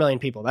 74 million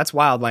people. That's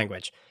wild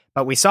language.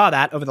 But we saw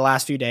that over the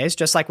last few days,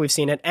 just like we've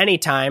seen it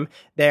anytime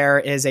there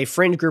is a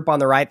fringe group on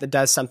the right that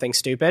does something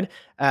stupid.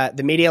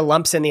 The media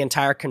lumps in the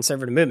entire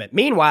conservative movement.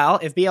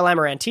 Meanwhile, if BLM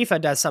or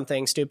Antifa does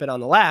something stupid on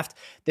the left,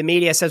 the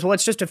media says, well,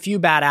 it's just a few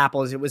bad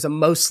apples. It was a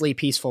mostly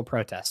peaceful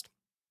protest.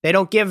 They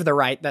don't give the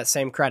right that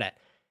same credit.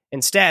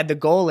 Instead, the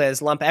goal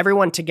is lump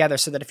everyone together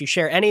so that if you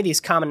share any of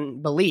these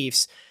common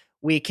beliefs,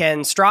 we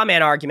can straw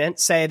man argument,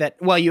 say that,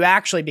 well, you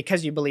actually,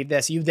 because you believe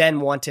this, you then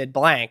wanted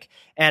blank.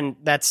 And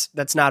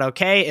that's not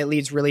okay. It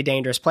leads really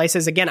dangerous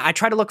places. Again, I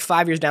try to look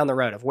 5 years down the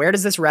road of where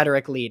does this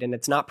rhetoric lead? And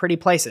it's not pretty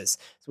places.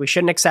 So we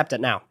shouldn't accept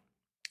it now.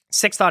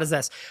 Sixth thought is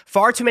this.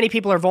 Far too many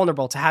people are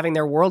vulnerable to having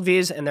their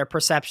worldviews and their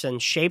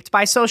perceptions shaped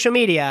by social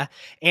media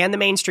and the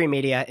mainstream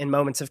media in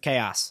moments of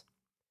chaos.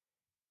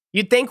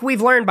 You'd think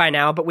we've learned by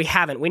now, but we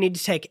haven't. We need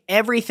to take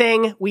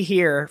everything we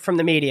hear from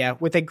the media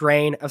with a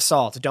grain of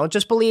salt. Don't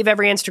just believe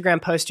every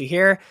Instagram post you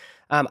hear.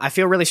 I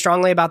feel really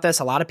strongly about this.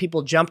 A lot of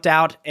people jumped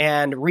out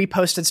and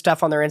reposted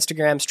stuff on their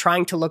Instagrams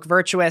trying to look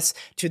virtuous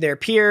to their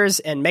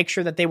peers and make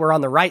sure that they were on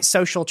the right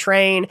social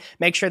train,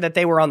 make sure that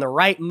they were on the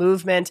right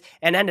movement,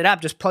 and ended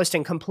up just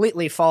posting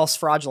completely false,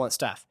 fraudulent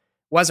stuff.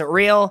 Wasn't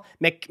real,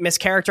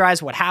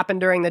 mischaracterized what happened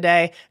during the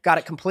day, got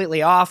it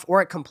completely off,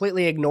 or it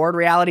completely ignored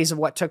realities of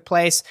what took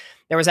place.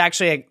 There was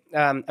actually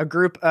a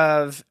group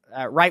of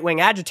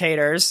right-wing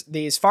agitators,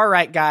 these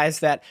far-right guys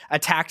that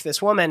attacked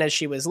this woman as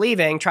she was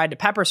leaving, tried to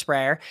pepper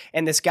spray her,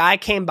 and this guy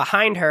came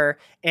behind her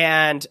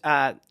and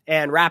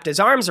wrapped his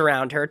arms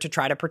around her to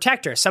try to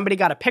protect her. Somebody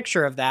got a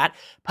picture of that,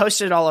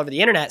 posted it all over the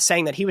internet,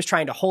 saying that he was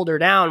trying to hold her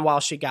down while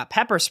she got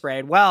pepper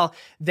sprayed. Well,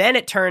 then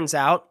it turns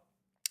out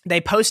they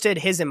posted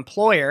his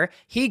employer.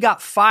 He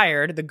got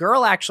fired. The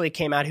girl actually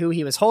came out who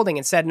he was holding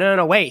and said,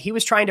 no, wait. He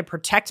was trying to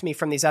protect me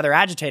from these other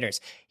agitators.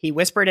 He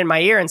whispered in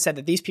my ear and said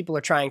that these people are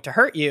trying to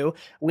hurt you.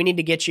 We need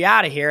to get you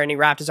out of here. And he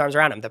wrapped his arms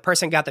around him. The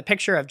person got the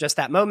picture of just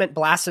that moment,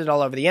 blasted it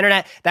all over the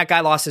internet. That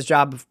guy lost his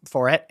job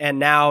for it and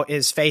now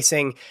is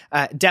facing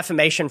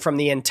defamation from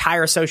the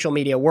entire social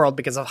media world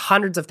because of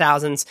hundreds of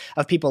thousands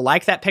of people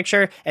like that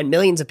picture and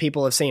millions of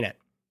people have seen it,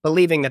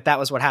 believing that that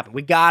was what happened.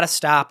 We got to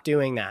stop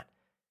doing that.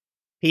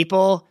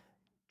 People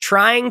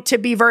trying to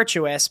be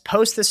virtuous,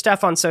 post this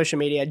stuff on social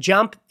media,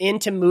 jump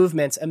into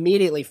movements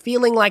immediately,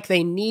 feeling like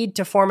they need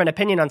to form an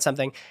opinion on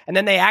something, and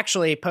then they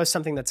actually post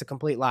something that's a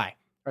complete lie,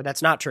 or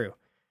that's not true.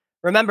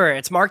 Remember,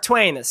 it's Mark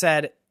Twain that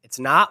said, it's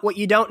not what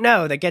you don't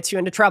know that gets you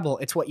into trouble.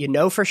 It's what you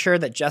know for sure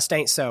that just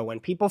ain't so. When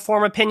people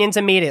form opinions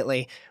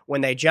immediately, when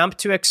they jump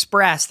to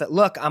express that,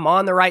 look, I'm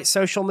on the right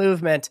social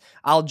movement,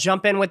 I'll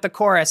jump in with the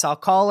chorus, I'll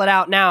call it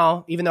out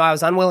now, even though I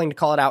was unwilling to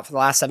call it out for the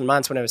last 7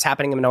 months when it was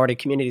happening in minority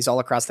communities all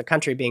across the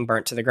country being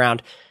burnt to the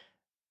ground.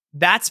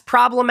 That's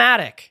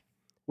problematic.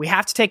 We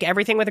have to take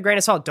everything with a grain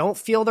of salt. Don't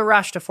feel the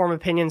rush to form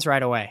opinions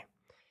right away.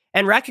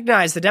 And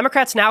recognize the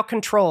Democrats now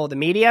control the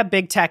media,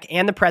 big tech,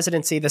 and the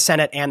presidency, the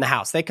Senate, and the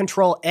House. They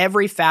control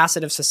every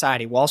facet of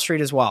society, Wall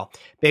Street as well,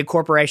 big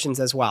corporations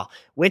as well,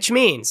 which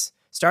means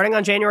starting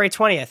on January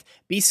 20th,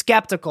 be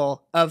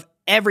skeptical of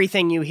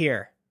everything you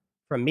hear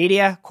from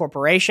media,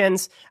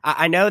 corporations.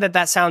 I know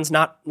that sounds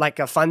not like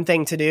a fun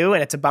thing to do,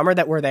 and it's a bummer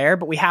that we're there,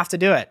 but we have to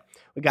do it.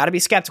 We got to be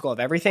skeptical of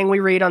everything we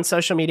read on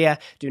social media.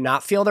 Do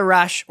not feel the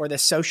rush or the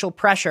social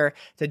pressure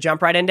to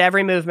jump right into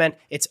every movement.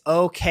 It's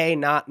okay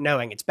not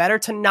knowing. It's better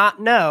to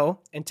not know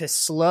and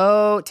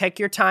to take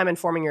your time in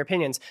forming your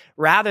opinions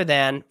rather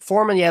than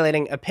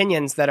formulating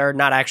opinions that are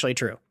not actually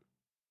true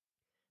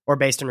or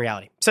based in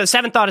reality. So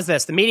seventh thought is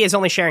this. The media is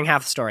only sharing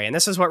half the story, and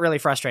this is what really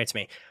frustrates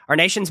me. Our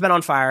nation's been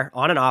on fire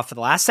on and off for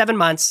the last 7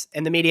 months,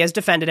 and the media has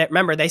defended it.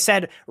 Remember, they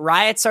said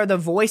riots are the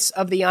voice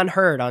of the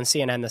unheard on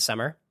CNN this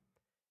summer.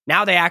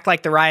 Now they act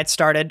like the riots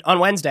started on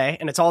Wednesday,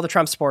 and it's all the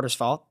Trump supporters'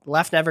 fault. The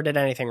left never did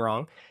anything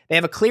wrong. They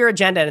have a clear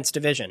agenda, and it's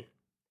division.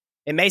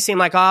 It may seem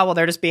like,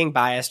 they're just being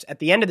biased. At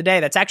the end of the day,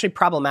 that's actually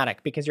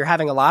problematic because you're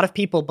having a lot of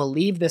people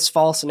believe this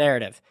false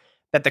narrative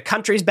that the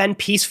country's been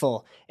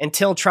peaceful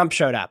until Trump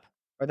showed up,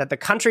 or that the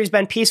country's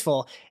been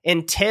peaceful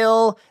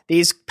until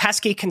these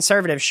pesky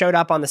conservatives showed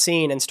up on the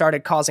scene and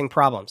started causing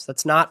problems.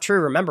 That's not true.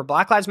 Remember,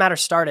 Black Lives Matter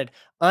started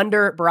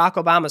under Barack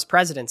Obama's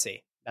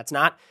presidency. That's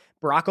not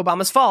Barack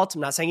Obama's fault.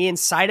 I'm not saying he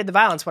incited the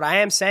violence. What I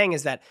am saying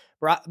is that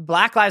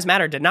Black Lives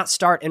Matter did not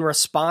start in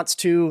response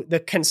to the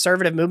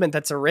conservative movement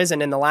that's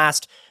arisen in the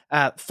last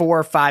 4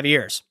 or 5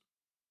 years.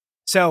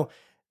 So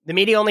the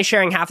media only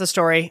sharing half the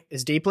story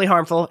is deeply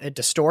harmful. It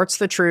distorts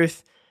the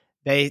truth.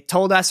 They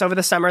told us over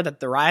the summer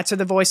that the riots are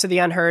the voice of the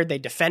unheard. They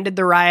defended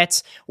the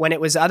riots when it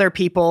was other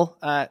people.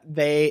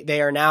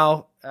 They are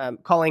now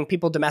calling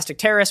people domestic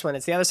terrorists when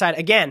it's the other side.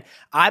 Again,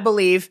 I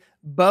believe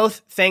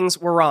both things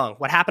were wrong,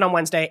 what happened on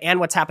Wednesday and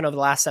what's happened over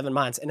the last 7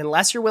 months. And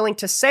unless you're willing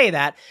to say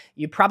that,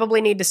 you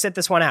probably need to sit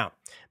this one out.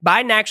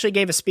 Biden actually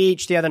gave a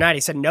speech the other night. He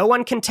said, no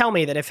one can tell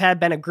me that if had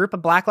been a group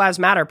of Black Lives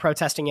Matter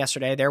protesting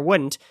yesterday, they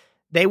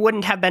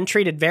wouldn't have been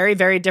treated very,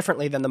 very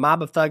differently than the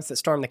mob of thugs that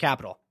stormed the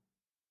Capitol.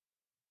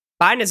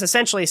 Biden is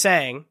essentially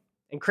saying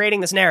and creating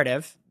this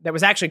narrative that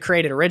was actually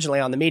created originally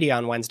on the media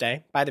on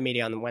Wednesday, by the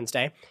media on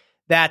Wednesday,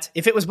 that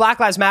if it was Black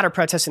Lives Matter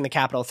protesting the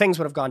Capitol, things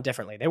would have gone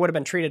differently. They would have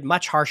been treated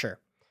much harsher.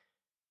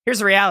 Here's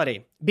the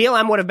reality.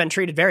 BLM would have been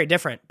treated very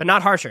different, but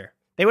not harsher.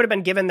 They would have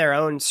been given their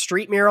own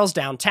street murals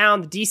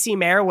downtown. The DC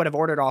mayor would have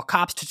ordered all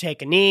cops to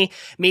take a knee.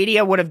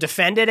 Media would have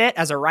defended it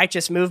as a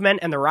righteous movement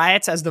and the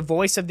riots as the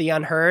voice of the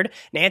unheard.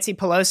 Nancy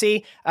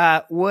Pelosi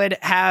would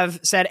have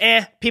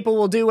said, people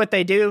will do what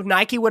they do.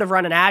 Nike would have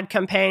run an ad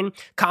campaign.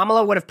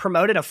 Kamala would have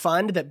promoted a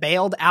fund that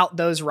bailed out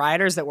those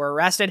rioters that were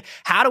arrested.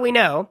 How do we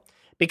know?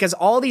 Because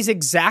all these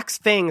exact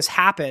things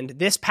happened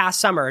this past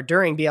summer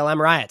during BLM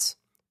riots.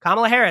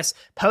 Kamala Harris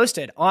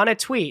posted on a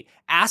tweet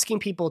asking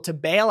people to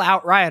bail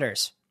out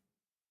rioters,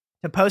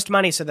 to post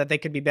money so that they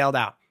could be bailed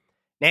out.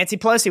 Nancy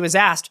Pelosi was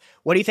asked,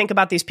 what do you think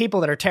about these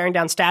people that are tearing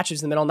down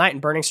statues in the middle of the night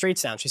and burning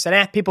streets down? She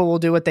said, people will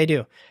do what they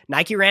do.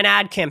 Nike ran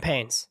ad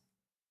campaigns.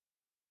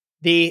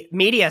 The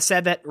media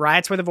said that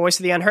riots were the voice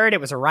of the unheard. It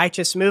was a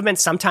righteous movement.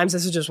 Sometimes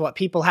this is just what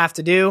people have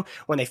to do.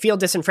 When they feel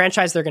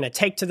disenfranchised, they're going to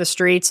take to the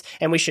streets,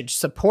 and we should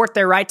support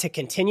their right to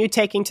continue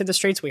taking to the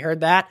streets. We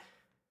heard that.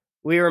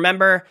 We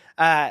remember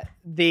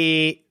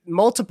the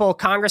multiple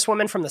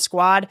congresswomen from the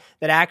squad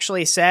that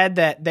actually said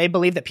that they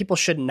believe that people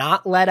should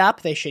not let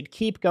up. They should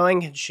keep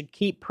going and should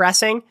keep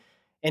pressing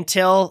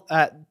until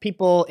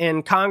people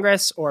in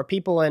Congress or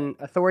people in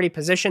authority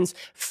positions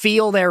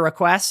feel their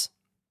requests.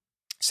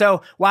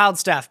 So wild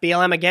stuff.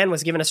 BLM, again,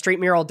 was given a street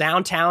mural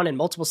downtown in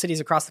multiple cities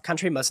across the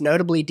country, most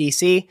notably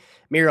D.C.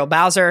 Muriel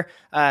Bowser,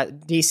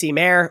 D.C.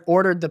 mayor,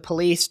 ordered the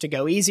police to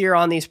go easier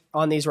on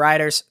these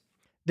rioters.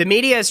 The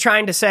media is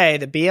trying to say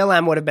that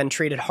BLM would have been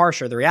treated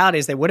harsher. The reality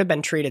is they would have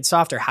been treated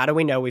softer. How do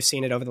we know? We've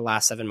seen it over the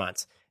last 7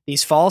 months.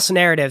 These false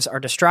narratives are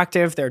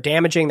destructive. They're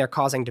damaging. They're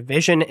causing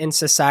division in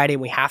society.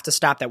 We have to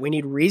stop that. We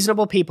need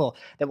reasonable people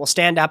that will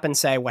stand up and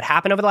say what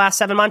happened over the last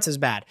 7 months is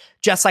bad,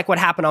 just like what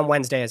happened on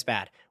Wednesday is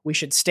bad. We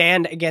should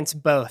stand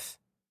against both.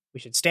 We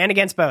should stand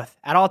against both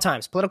at all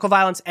times. Political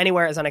violence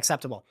anywhere is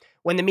unacceptable.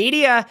 When the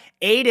media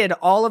aided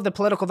all of the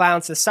political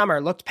violence this summer,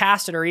 looked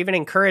past it or even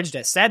encouraged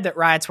it, said that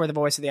riots were the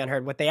voice of the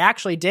unheard, what they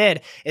actually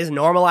did is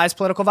normalize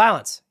political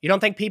violence. You don't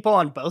think people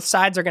on both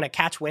sides are going to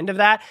catch wind of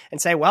that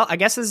and say, well, I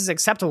guess this is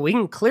acceptable. We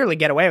can clearly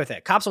get away with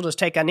it. Cops will just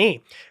take a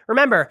knee.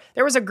 Remember,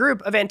 there was a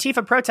group of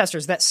Antifa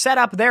protesters that set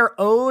up their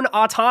own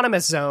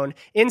autonomous zone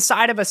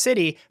inside of a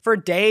city for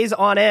days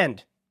on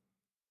end.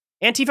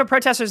 Antifa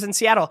protesters in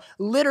Seattle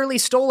literally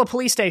stole a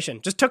police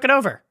station, just took it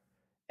over.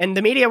 And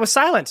the media was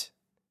silent.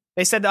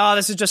 They said,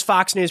 this is just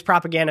Fox News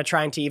propaganda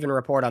trying to even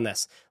report on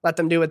this. Let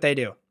them do what they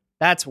do.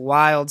 That's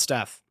wild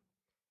stuff.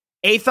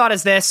 Eighth thought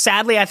is this.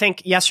 Sadly, I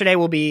think Wednesday,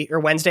 will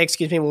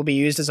be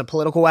used as a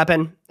political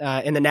weapon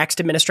in the next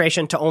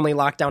administration to only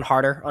lock down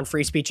harder on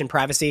free speech and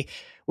privacy.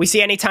 We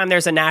see anytime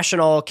there's a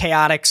national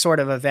chaotic sort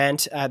of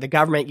event, the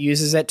government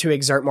uses it to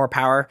exert more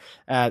power.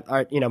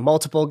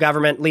 Multiple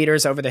government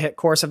leaders over the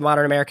course of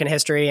modern American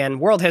history and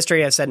world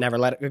history have said never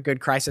let a good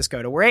crisis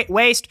go to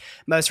waste.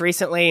 Most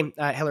recently,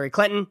 Hillary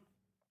Clinton.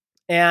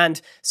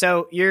 And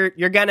so you're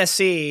going to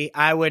see,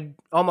 I would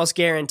almost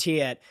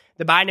guarantee it,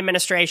 the Biden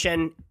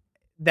administration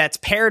that's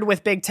paired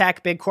with big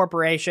tech, big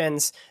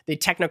corporations, the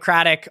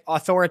technocratic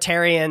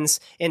authoritarians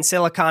in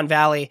Silicon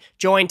Valley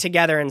join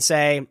together and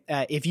say,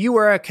 if you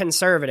were a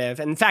conservative,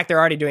 and in fact, they're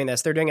already doing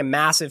this. They're doing a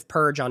massive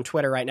purge on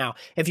Twitter right now.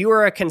 If you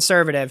were a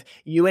conservative,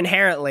 you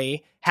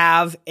inherently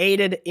have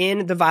aided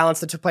in the violence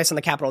that took place on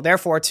the Capitol.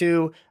 Therefore,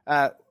 to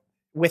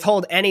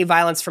withhold any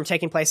violence from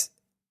taking place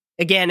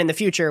again in the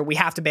future, we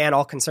have to ban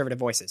all conservative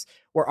voices.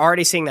 We're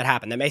already seeing that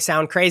happen. That may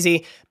sound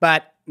crazy,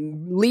 but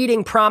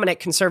leading prominent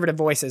conservative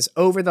voices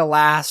over the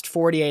last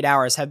 48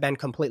 hours have been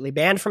completely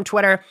banned from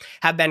Twitter,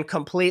 have been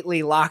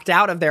completely locked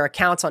out of their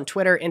accounts on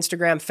Twitter,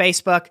 Instagram,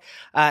 Facebook.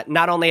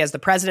 Not only has the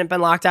president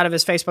been locked out of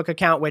his Facebook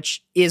account,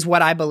 which is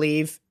what I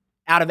believe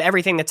out of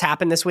everything that's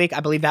happened this week,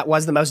 I believe that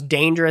was the most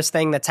dangerous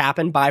thing that's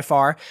happened by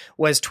far,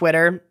 was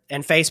Twitter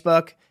and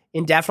Facebook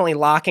indefinitely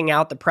locking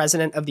out the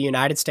president of the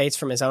United States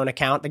from his own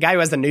account. The guy who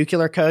has the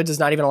nuclear codes is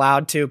not even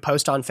allowed to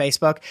post on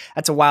Facebook.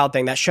 That's a wild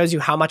thing. That shows you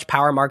how much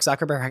power Mark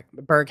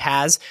Zuckerberg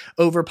has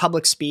over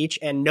public speech,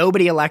 and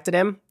nobody elected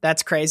him.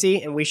 That's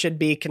crazy, and we should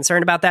be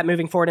concerned about that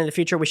moving forward in the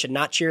future. We should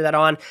not cheer that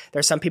on.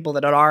 There's some people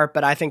that are,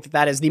 but I think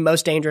that is the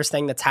most dangerous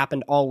thing that's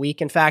happened all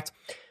week. In fact,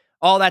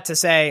 all that to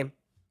say,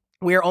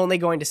 we're only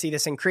going to see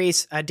this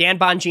increase. Dan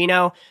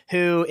Bongino,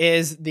 who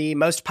is the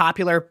most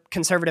popular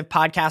conservative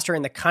podcaster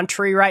in the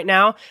country right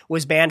now,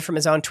 was banned from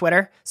his own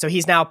Twitter. So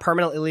he's now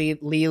permanently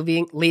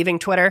leaving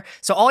Twitter.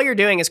 So all you're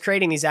doing is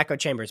creating these echo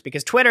chambers,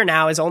 because Twitter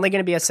now is only going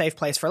to be a safe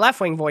place for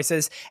left-wing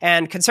voices,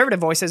 and conservative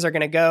voices are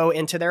going to go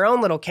into their own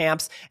little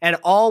camps. And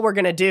all we're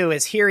going to do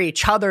is hear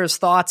each other's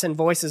thoughts and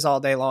voices all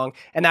day long.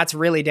 And that's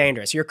really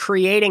dangerous. You're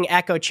creating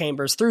echo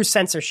chambers through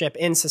censorship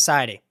in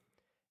society.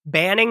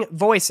 banning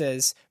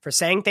voices for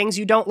saying things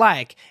you don't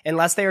like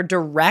unless they are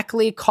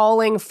directly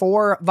calling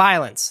for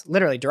violence.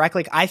 Literally,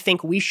 directly, I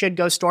think we should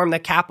go storm the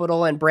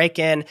Capitol and break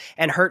in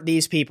and hurt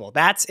these people.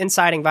 That's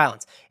inciting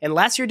violence.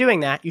 Unless you're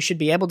doing that, you should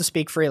be able to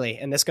speak freely.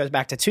 And this goes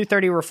back to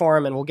 230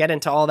 reform, and we'll get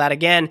into all that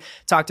again.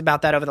 Talked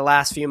about that over the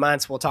last few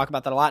months. We'll talk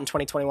about that a lot in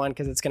 2021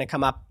 because it's going to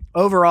come up.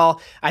 Overall,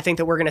 I think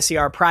that we're going to see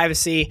our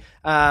privacy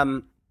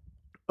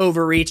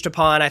overreached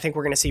upon. I think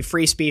we're going to see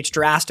free speech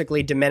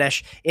drastically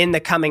diminish in the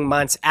coming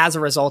months as a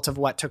result of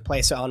what took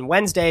place on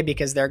Wednesday,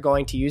 because they're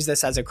going to use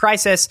this as a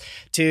crisis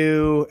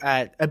to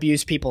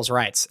abuse people's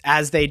rights,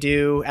 as they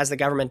do, as the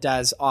government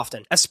does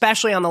often,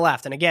 especially on the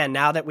left. And again,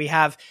 now that we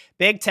have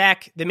big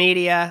tech, the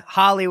media,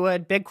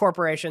 Hollywood, big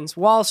corporations,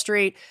 Wall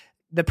Street,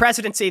 the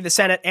presidency, the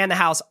Senate, and the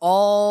House,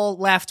 all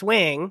left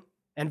wing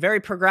and very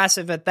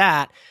progressive at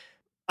that,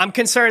 I'm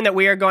concerned that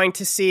we are going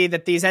to see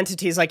that these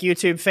entities like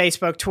YouTube,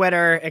 Facebook,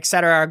 Twitter, et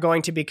cetera, are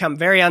going to become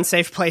very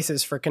unsafe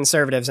places for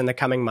conservatives in the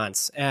coming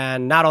months.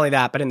 And not only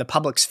that, but in the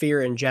public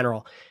sphere in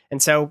general.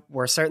 And so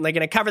we're certainly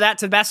going to cover that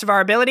to the best of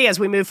our ability as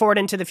we move forward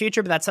into the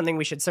future, but that's something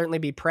we should certainly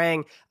be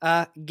praying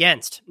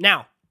against.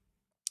 Now,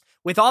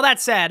 with all that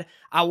said,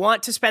 I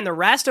want to spend the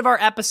rest of our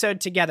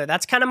episode together.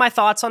 That's kind of my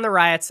thoughts on the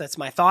riots. That's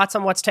my thoughts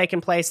on what's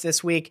taken place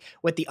this week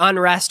with the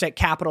unrest at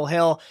Capitol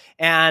Hill.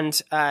 And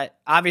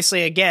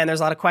obviously, again,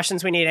 there's a lot of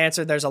questions we need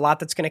answered. There's a lot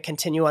that's going to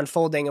continue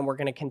unfolding, and we're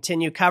going to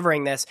continue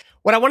covering this.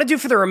 What I want to do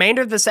for the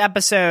remainder of this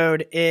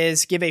episode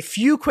is give a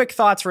few quick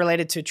thoughts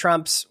related to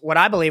Trump's, what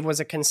I believe was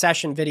a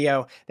concession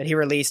video that he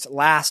released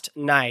last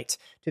night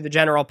to the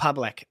general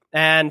public.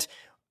 And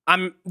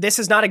this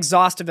is not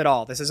exhaustive at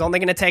all. This is only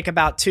going to take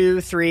about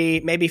 2, 3,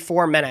 maybe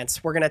 4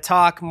 minutes. We're going to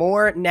talk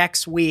more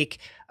next week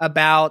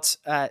about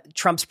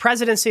Trump's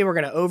presidency. We're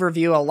going to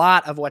overview a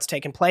lot of what's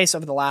taken place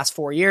over the last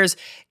 4 years,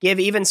 give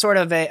even sort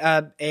of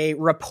a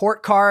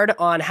report card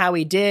on how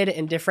he did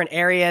in different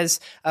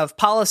areas of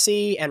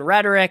policy and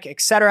rhetoric,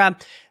 etc.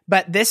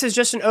 But this is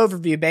just an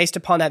overview based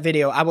upon that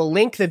video. I will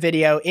link the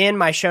video in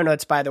my show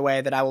notes, by the way,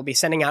 that I will be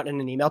sending out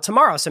in an email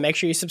tomorrow. So make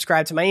sure you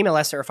subscribe to my email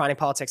list at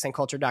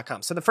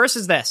refiningpoliticsandculture.com. So the first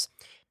is this.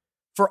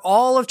 For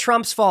all of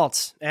Trump's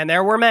faults, and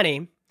there were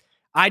many,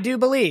 I do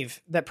believe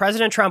that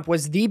President Trump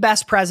was the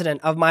best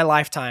president of my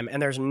lifetime,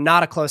 and there's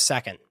not a close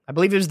second. I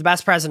believe he was the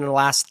best president in the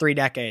last 3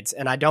 decades,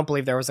 and I don't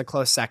believe there was a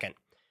close second.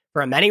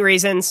 For many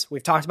reasons.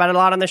 We've talked about it a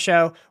lot on the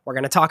show. We're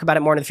going to talk about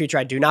it more in the future.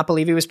 I do not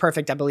believe he was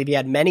perfect. I believe he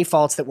had many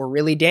faults that were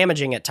really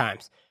damaging at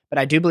times, but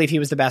I do believe he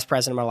was the best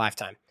president of my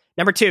lifetime.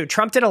 Number 2,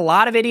 Trump did a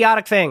lot of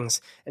idiotic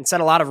things and said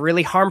a lot of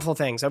really harmful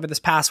things over this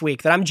past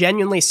week that I'm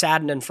genuinely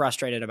saddened and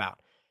frustrated about.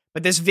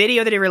 But this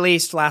video that he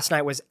released last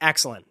night was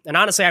excellent. And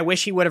honestly, I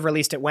wish he would have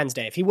released it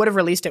Wednesday. If he would have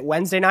released it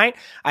Wednesday night,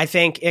 I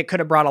think it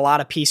could have brought a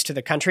lot of peace to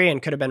the country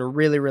and could have been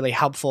really, really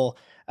helpful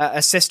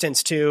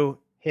assistance to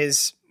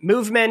his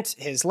movement,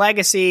 his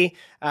legacy,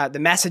 the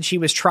message he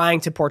was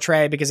trying to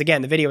portray, because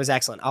again, the video was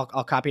excellent.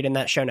 I'll copy it in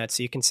that show notes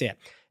so you can see it.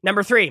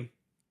 Number 3,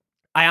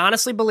 I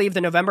honestly believe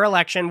the November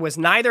election was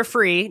neither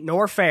free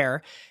nor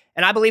fair.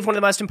 And I believe one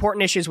of the most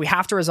important issues we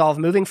have to resolve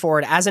moving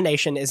forward as a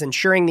nation is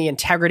ensuring the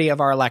integrity of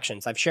our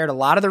elections. I've shared a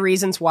lot of the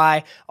reasons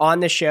why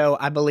on this show.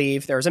 I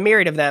believe there's a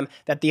myriad of them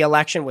that the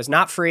election was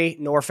not free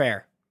nor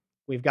fair.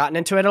 We've gotten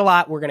into it a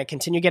lot. We're going to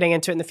continue getting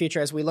into it in the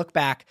future as we look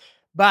back.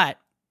 But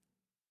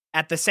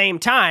at the same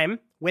time,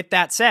 with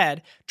that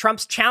said,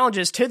 Trump's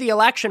challenges to the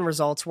election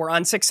results were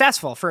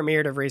unsuccessful for a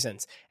myriad of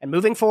reasons. And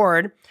moving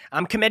forward,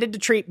 I'm committed to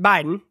treat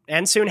Biden,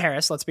 and soon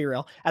Harris, let's be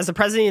real, as the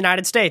president of the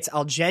United States.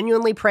 I'll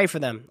genuinely pray for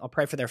them. I'll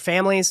pray for their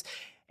families,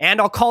 and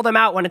I'll call them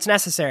out when it's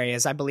necessary,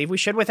 as I believe we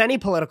should with any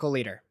political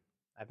leader.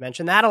 I've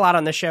mentioned that a lot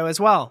on this show as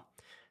well.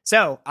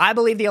 So I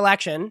believe the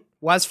election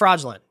was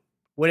fraudulent.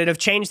 Would it have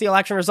changed the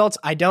election results?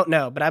 I don't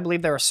know, but I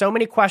believe there are so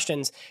many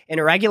questions and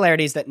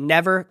irregularities that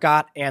never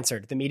got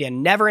answered. The media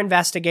never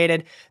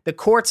investigated. The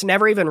courts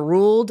never even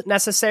ruled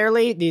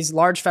necessarily, these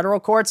large federal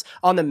courts,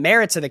 on the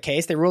merits of the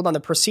case. They ruled on the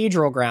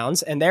procedural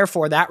grounds, and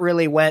therefore that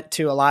really went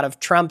to a lot of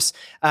Trump's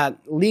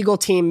legal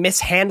team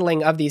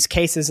mishandling of these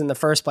cases in the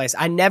first place.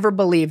 I never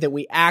believed that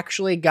we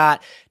actually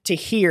got to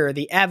hear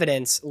the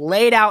evidence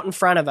laid out in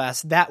front of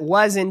us that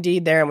was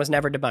indeed there and was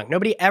never debunked.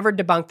 Nobody ever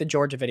debunked the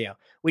Georgia video.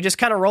 We just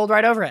kind of rolled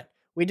right over it.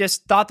 We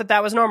just thought that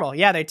that was normal.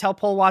 Yeah, they tell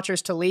poll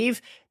watchers to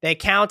leave. They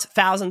count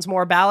thousands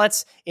more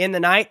ballots in the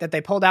night that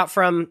they pulled out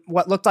from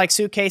what looked like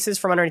suitcases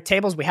from underneath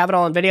tables. We have it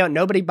all on video.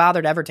 Nobody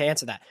bothered ever to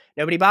answer that.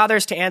 Nobody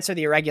bothers to answer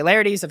the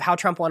irregularities of how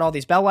Trump won all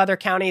these bellwether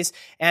counties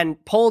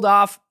and pulled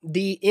off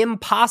the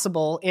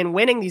impossible in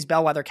winning these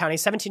bellwether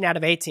counties, 17 out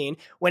of 18,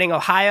 winning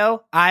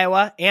Ohio,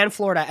 Iowa, and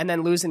Florida, and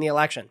then losing the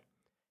election.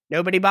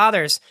 Nobody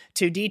bothers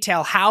to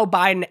detail how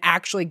Biden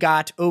actually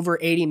got over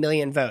 80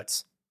 million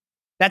votes.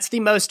 That's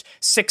the most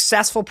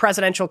successful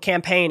presidential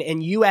campaign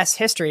in U.S.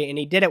 history, and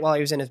he did it while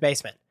he was in his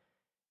basement.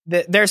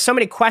 There's so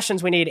many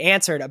questions we need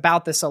answered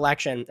about this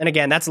election. And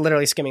again, that's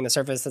literally skimming the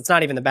surface. That's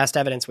not even the best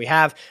evidence we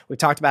have. We've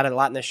talked about it a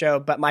lot in the show.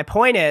 But my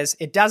point is,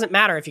 it doesn't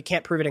matter if you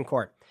can't prove it in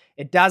court.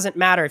 It doesn't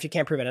matter if you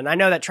can't prove it. And I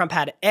know that Trump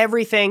had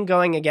everything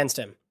going against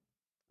him.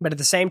 But at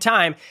the same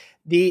time,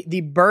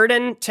 the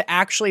burden to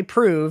actually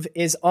prove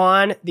is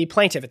on the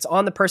plaintiff. It's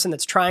on the person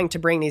that's trying to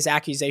bring these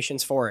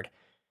accusations forward.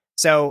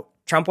 So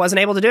Trump wasn't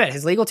able to do it.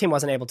 His legal team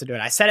wasn't able to do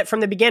it. I said it from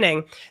the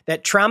beginning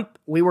that Trump,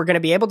 we were going to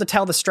be able to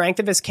tell the strength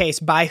of his case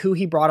by who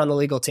he brought on the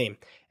legal team.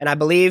 And I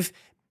believe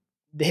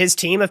his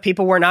team of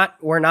people were not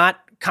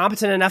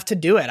competent enough to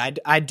do it.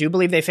 I do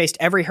believe they faced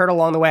every hurdle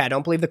along the way. I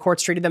don't believe the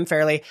courts treated them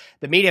fairly.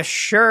 The media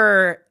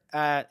sure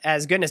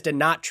as goodness did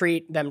not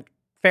treat them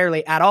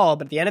fairly at all.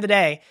 But at the end of the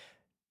day,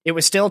 it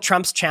was still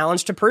Trump's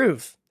challenge to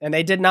prove, and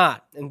they did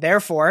not. And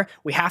therefore,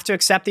 we have to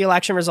accept the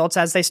election results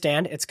as they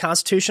stand. It's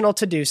constitutional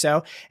to do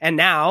so. And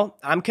now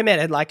I'm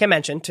committed, like I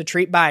mentioned, to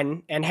treat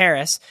Biden and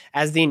Harris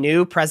as the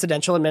new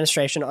presidential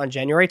administration on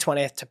January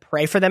 20th, to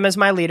pray for them as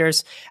my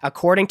leaders,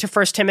 according to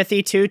 1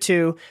 Timothy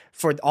 2:2,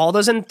 for all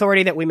those in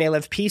authority, that we may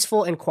live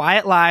peaceful and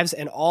quiet lives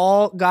in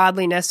all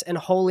godliness and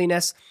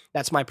holiness.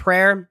 That's my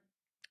prayer.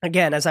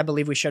 Again, as I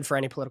believe we should for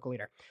any political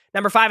leader.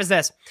 Number 5 is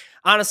this.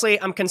 Honestly,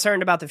 I'm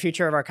concerned about the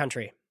future of our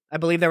country. I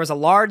believe there was a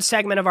large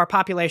segment of our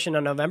population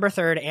on November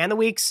 3rd and the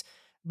weeks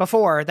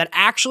before that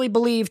actually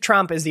believed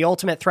Trump is the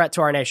ultimate threat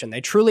to our nation.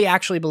 They truly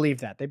actually believe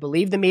that. They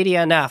believe the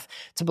media enough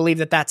to believe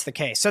that that's the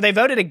case. So they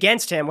voted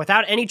against him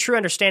without any true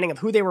understanding of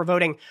who they were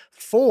voting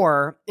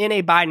for in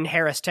a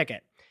Biden-Harris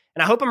ticket.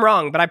 And I hope I'm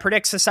wrong, but I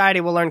predict society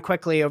will learn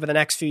quickly over the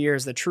next few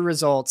years the true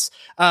results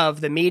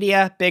of the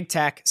media, big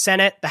tech,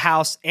 Senate, the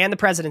House, and the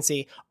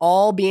presidency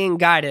all being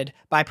guided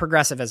by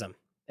progressivism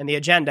and the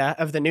agenda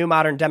of the new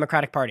modern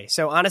Democratic Party.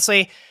 So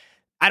honestly,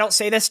 I don't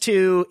say this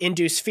to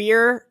induce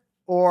fear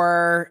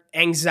or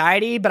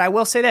anxiety, but I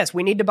will say this.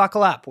 We need to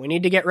buckle up. We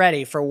need to get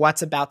ready for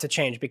what's about to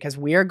change, because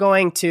we are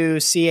going to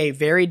see a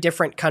very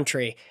different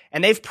country.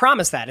 And they've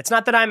promised that. It's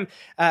not that I'm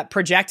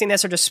projecting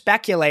this or just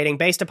speculating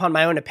based upon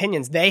my own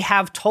opinions. They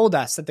have told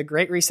us that the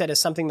Great Reset is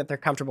something that they're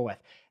comfortable with.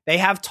 They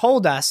have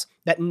told us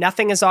that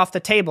nothing is off the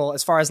table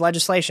as far as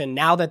legislation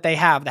now that they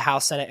have the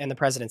House, Senate, and the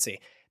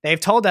presidency. They've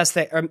told us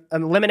that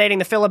eliminating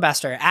the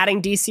filibuster,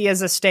 adding D.C.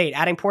 as a state,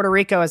 adding Puerto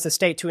Rico as a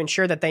state to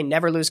ensure that they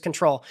never lose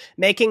control,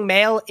 making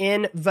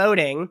mail-in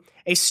voting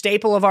a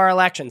staple of our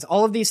elections.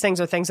 All of these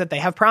things are things that they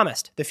have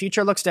promised. The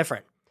future looks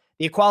different.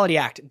 The Equality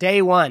Act,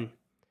 day one.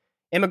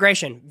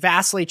 Immigration,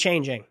 vastly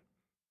changing.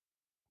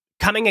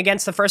 Coming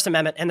against the First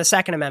Amendment and the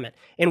Second Amendment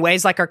in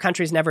ways like our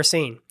country's never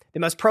seen. The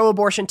most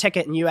pro-abortion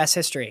ticket in U.S.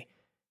 history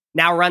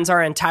now runs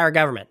our entire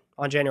government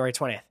on January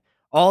 20th.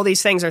 All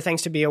these things are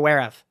things to be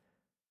aware of.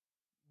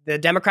 The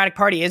Democratic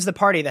Party is the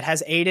party that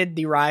has aided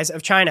the rise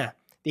of China,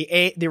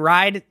 the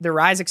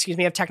rise of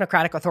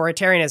technocratic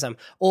authoritarianism,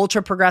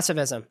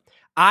 ultra-progressivism.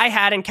 I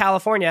had in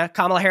California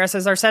Kamala Harris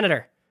as our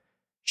senator.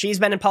 She's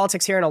been in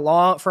politics here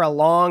for a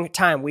long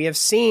time. We have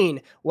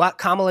seen what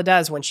Kamala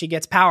does when she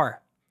gets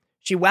power.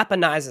 She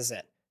weaponizes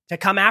it to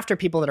come after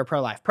people that are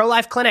pro-life.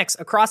 Pro-life clinics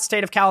across the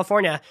state of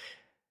California,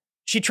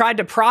 she tried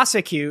to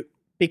prosecute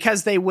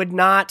because they would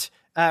not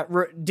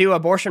do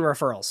abortion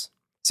referrals.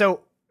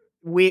 So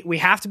we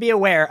have to be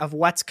aware of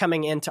what's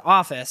coming into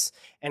office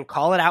and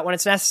call it out when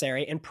it's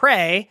necessary and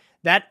pray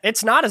that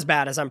it's not as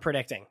bad as I'm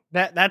predicting.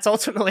 That's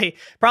ultimately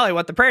probably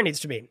what the prayer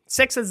needs to be.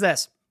 6 is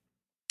this.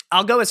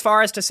 I'll go as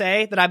far as to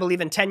say that I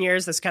believe in 10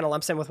 years, this kind of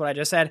lumps in with what I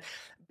just said,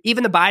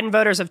 even the Biden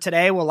voters of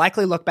today will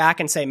likely look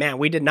back and say, man,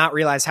 we did not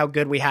realize how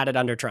good we had it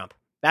under Trump.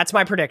 That's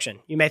my prediction.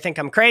 You may think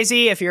I'm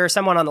crazy if you're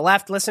someone on the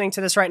left listening to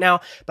this right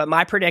now, but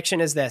my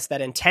prediction is this, that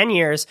in 10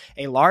 years,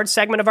 a large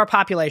segment of our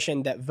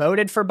population that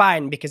voted for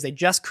Biden because they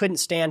just couldn't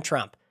stand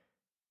Trump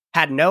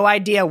had no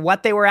idea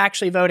what they were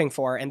actually voting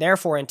for, and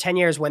therefore in 10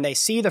 years, when they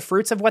see the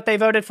fruits of what they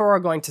voted for,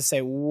 are going to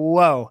say,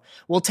 whoa,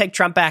 we'll take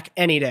Trump back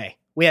any day.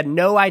 We had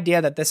no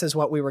idea that this is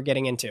what we were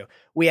getting into.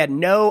 We had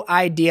no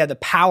idea the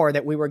power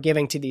that we were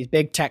giving to these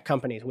big tech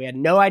companies. We had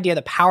no idea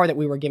the power that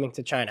we were giving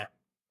to China.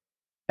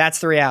 That's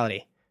the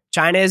reality.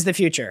 China is the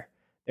future.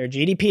 Their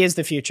GDP is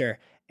the future.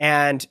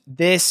 And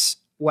this,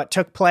 what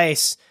took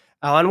place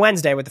on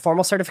Wednesday with the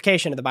formal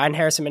certification of the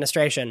Biden-Harris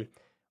administration,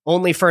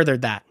 only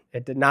furthered that.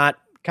 It did not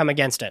come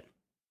against it.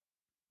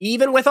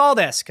 Even with all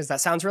this, because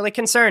that sounds really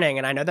concerning,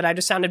 and I know that I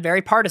just sounded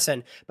very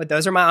partisan, but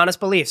those are my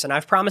honest beliefs, and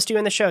I've promised you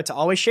in the show to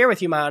always share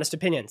with you my honest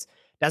opinions.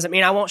 Doesn't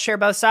mean I won't share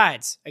both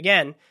sides.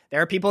 Again, there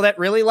are people that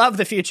really love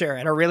the future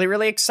and are really,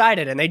 really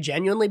excited, and they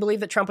genuinely believe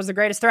that Trump was the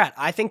greatest threat.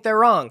 I think they're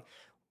wrong.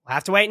 We'll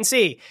have to wait and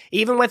see.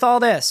 Even with all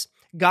this,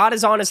 God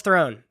is on his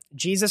throne.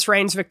 Jesus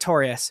reigns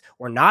victorious.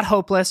 We're not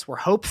hopeless. We're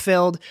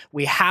hope-filled.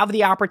 We have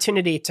the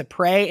opportunity to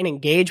pray and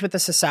engage with the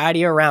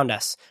society around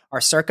us.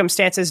 Our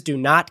circumstances do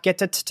not get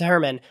to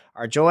determine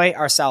our joy,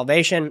 our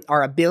salvation,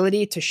 our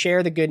ability to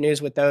share the good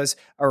news with those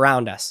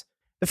around us.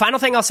 The final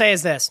thing I'll say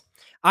is this.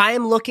 I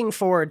am looking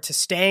forward to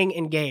staying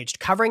engaged,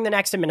 covering the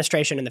next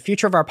administration and the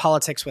future of our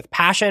politics with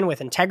passion, with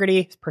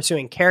integrity,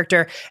 pursuing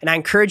character, and I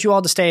encourage you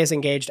all to stay as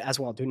engaged as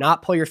well. Do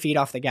not pull your feet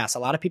off the gas. A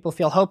lot of people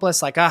feel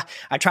hopeless, like, I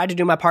tried to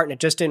do my part and it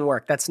just didn't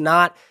work. That's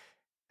not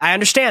I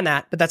understand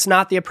that, but that's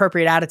not the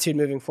appropriate attitude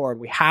moving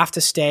forward. We have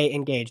to stay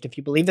engaged. If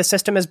you believe the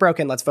system is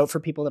broken, let's vote for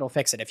people that'll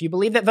fix it. If you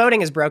believe that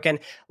voting is broken,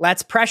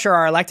 let's pressure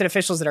our elected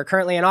officials that are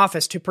currently in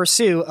office to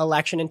pursue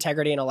election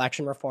integrity and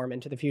election reform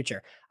into the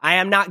future. I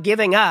am not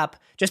giving up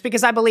just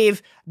because I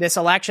believe this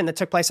election that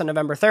took place on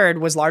November 3rd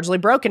was largely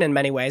broken in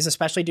many ways,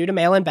 especially due to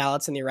mail-in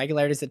ballots and the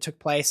irregularities that took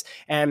place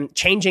and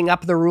changing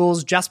up the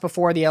rules just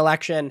before the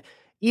election.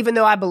 Even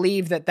though I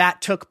believe that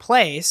that took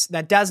place,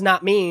 that does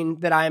not mean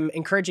that I'm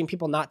encouraging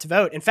people not to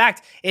vote. In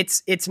fact,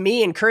 it's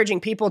me encouraging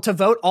people to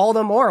vote all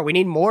the more. We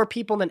need more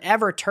people than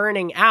ever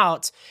turning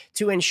out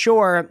to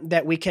ensure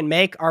that we can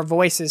make our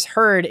voices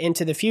heard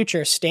into the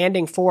future,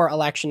 standing for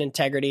election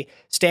integrity,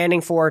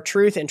 standing for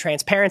truth and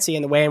transparency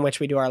in the way in which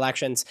we do our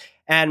elections,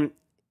 and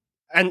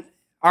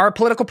our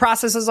political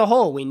process as a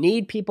whole. We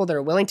need people that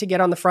are willing to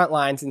get on the front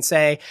lines and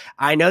say,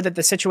 I know that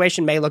the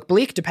situation may look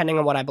bleak depending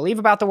on what I believe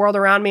about the world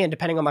around me and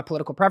depending on my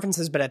political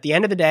preferences, but at the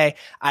end of the day,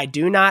 I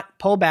do not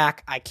pull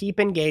back. I keep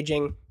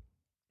engaging.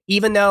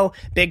 Even though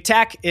big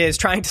tech is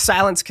trying to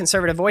silence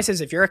conservative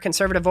voices, if you're a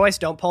conservative voice,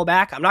 don't pull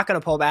back. I'm not going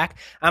to pull back.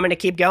 I'm going to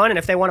keep going. And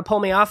if they want to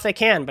pull me off, they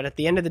can. But at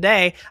the end of the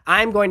day,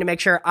 I'm going to make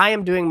sure I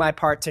am doing my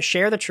part to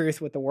share the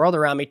truth with the world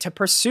around me, to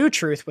pursue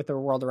truth with the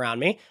world around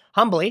me,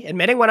 humbly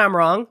admitting when I'm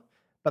wrong,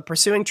 but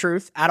pursuing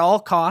truth at all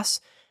costs.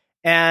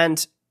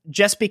 And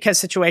just because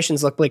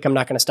situations look bleak, I'm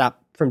not going to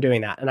stop from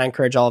doing that. And I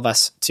encourage all of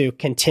us to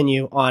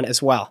continue on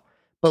as well.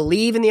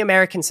 Believe in the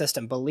American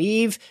system.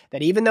 Believe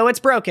that even though it's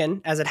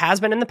broken, as it has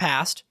been in the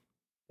past,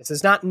 this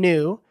is not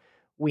new.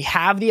 We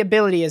have the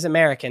ability as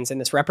Americans in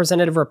this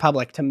representative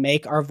republic to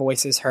make our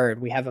voices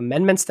heard. We have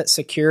amendments that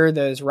secure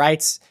those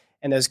rights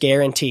and those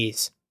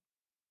guarantees.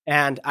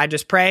 And I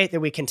just pray that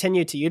we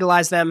continue to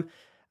utilize them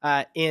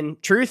in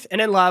truth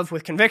and in love,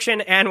 with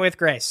conviction and with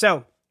grace.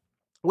 So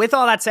with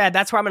all that said,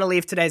 that's where I'm going to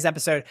leave today's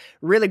episode.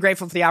 Really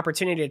grateful for the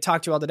opportunity to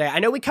talk to you all today. I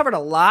know we covered a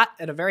lot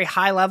at a very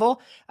high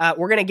level.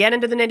 We're going to get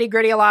into the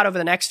nitty-gritty a lot over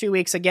the next few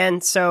weeks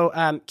again.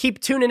 So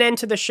keep tuning in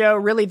to the show.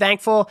 Really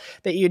thankful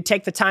that you'd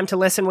take the time to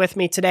listen with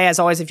me today. As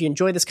always, if you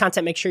enjoy this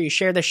content, make sure you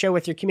share this show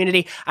with your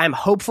community. I'm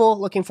hopeful,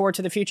 looking forward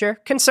to the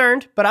future.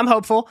 Concerned, but I'm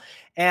hopeful.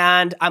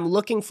 And I'm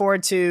looking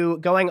forward to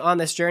going on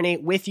this journey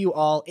with you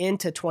all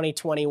into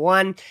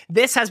 2021.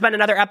 This has been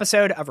another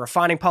episode of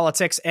Refining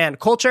Politics and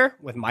Culture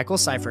with Michael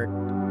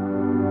Seifert.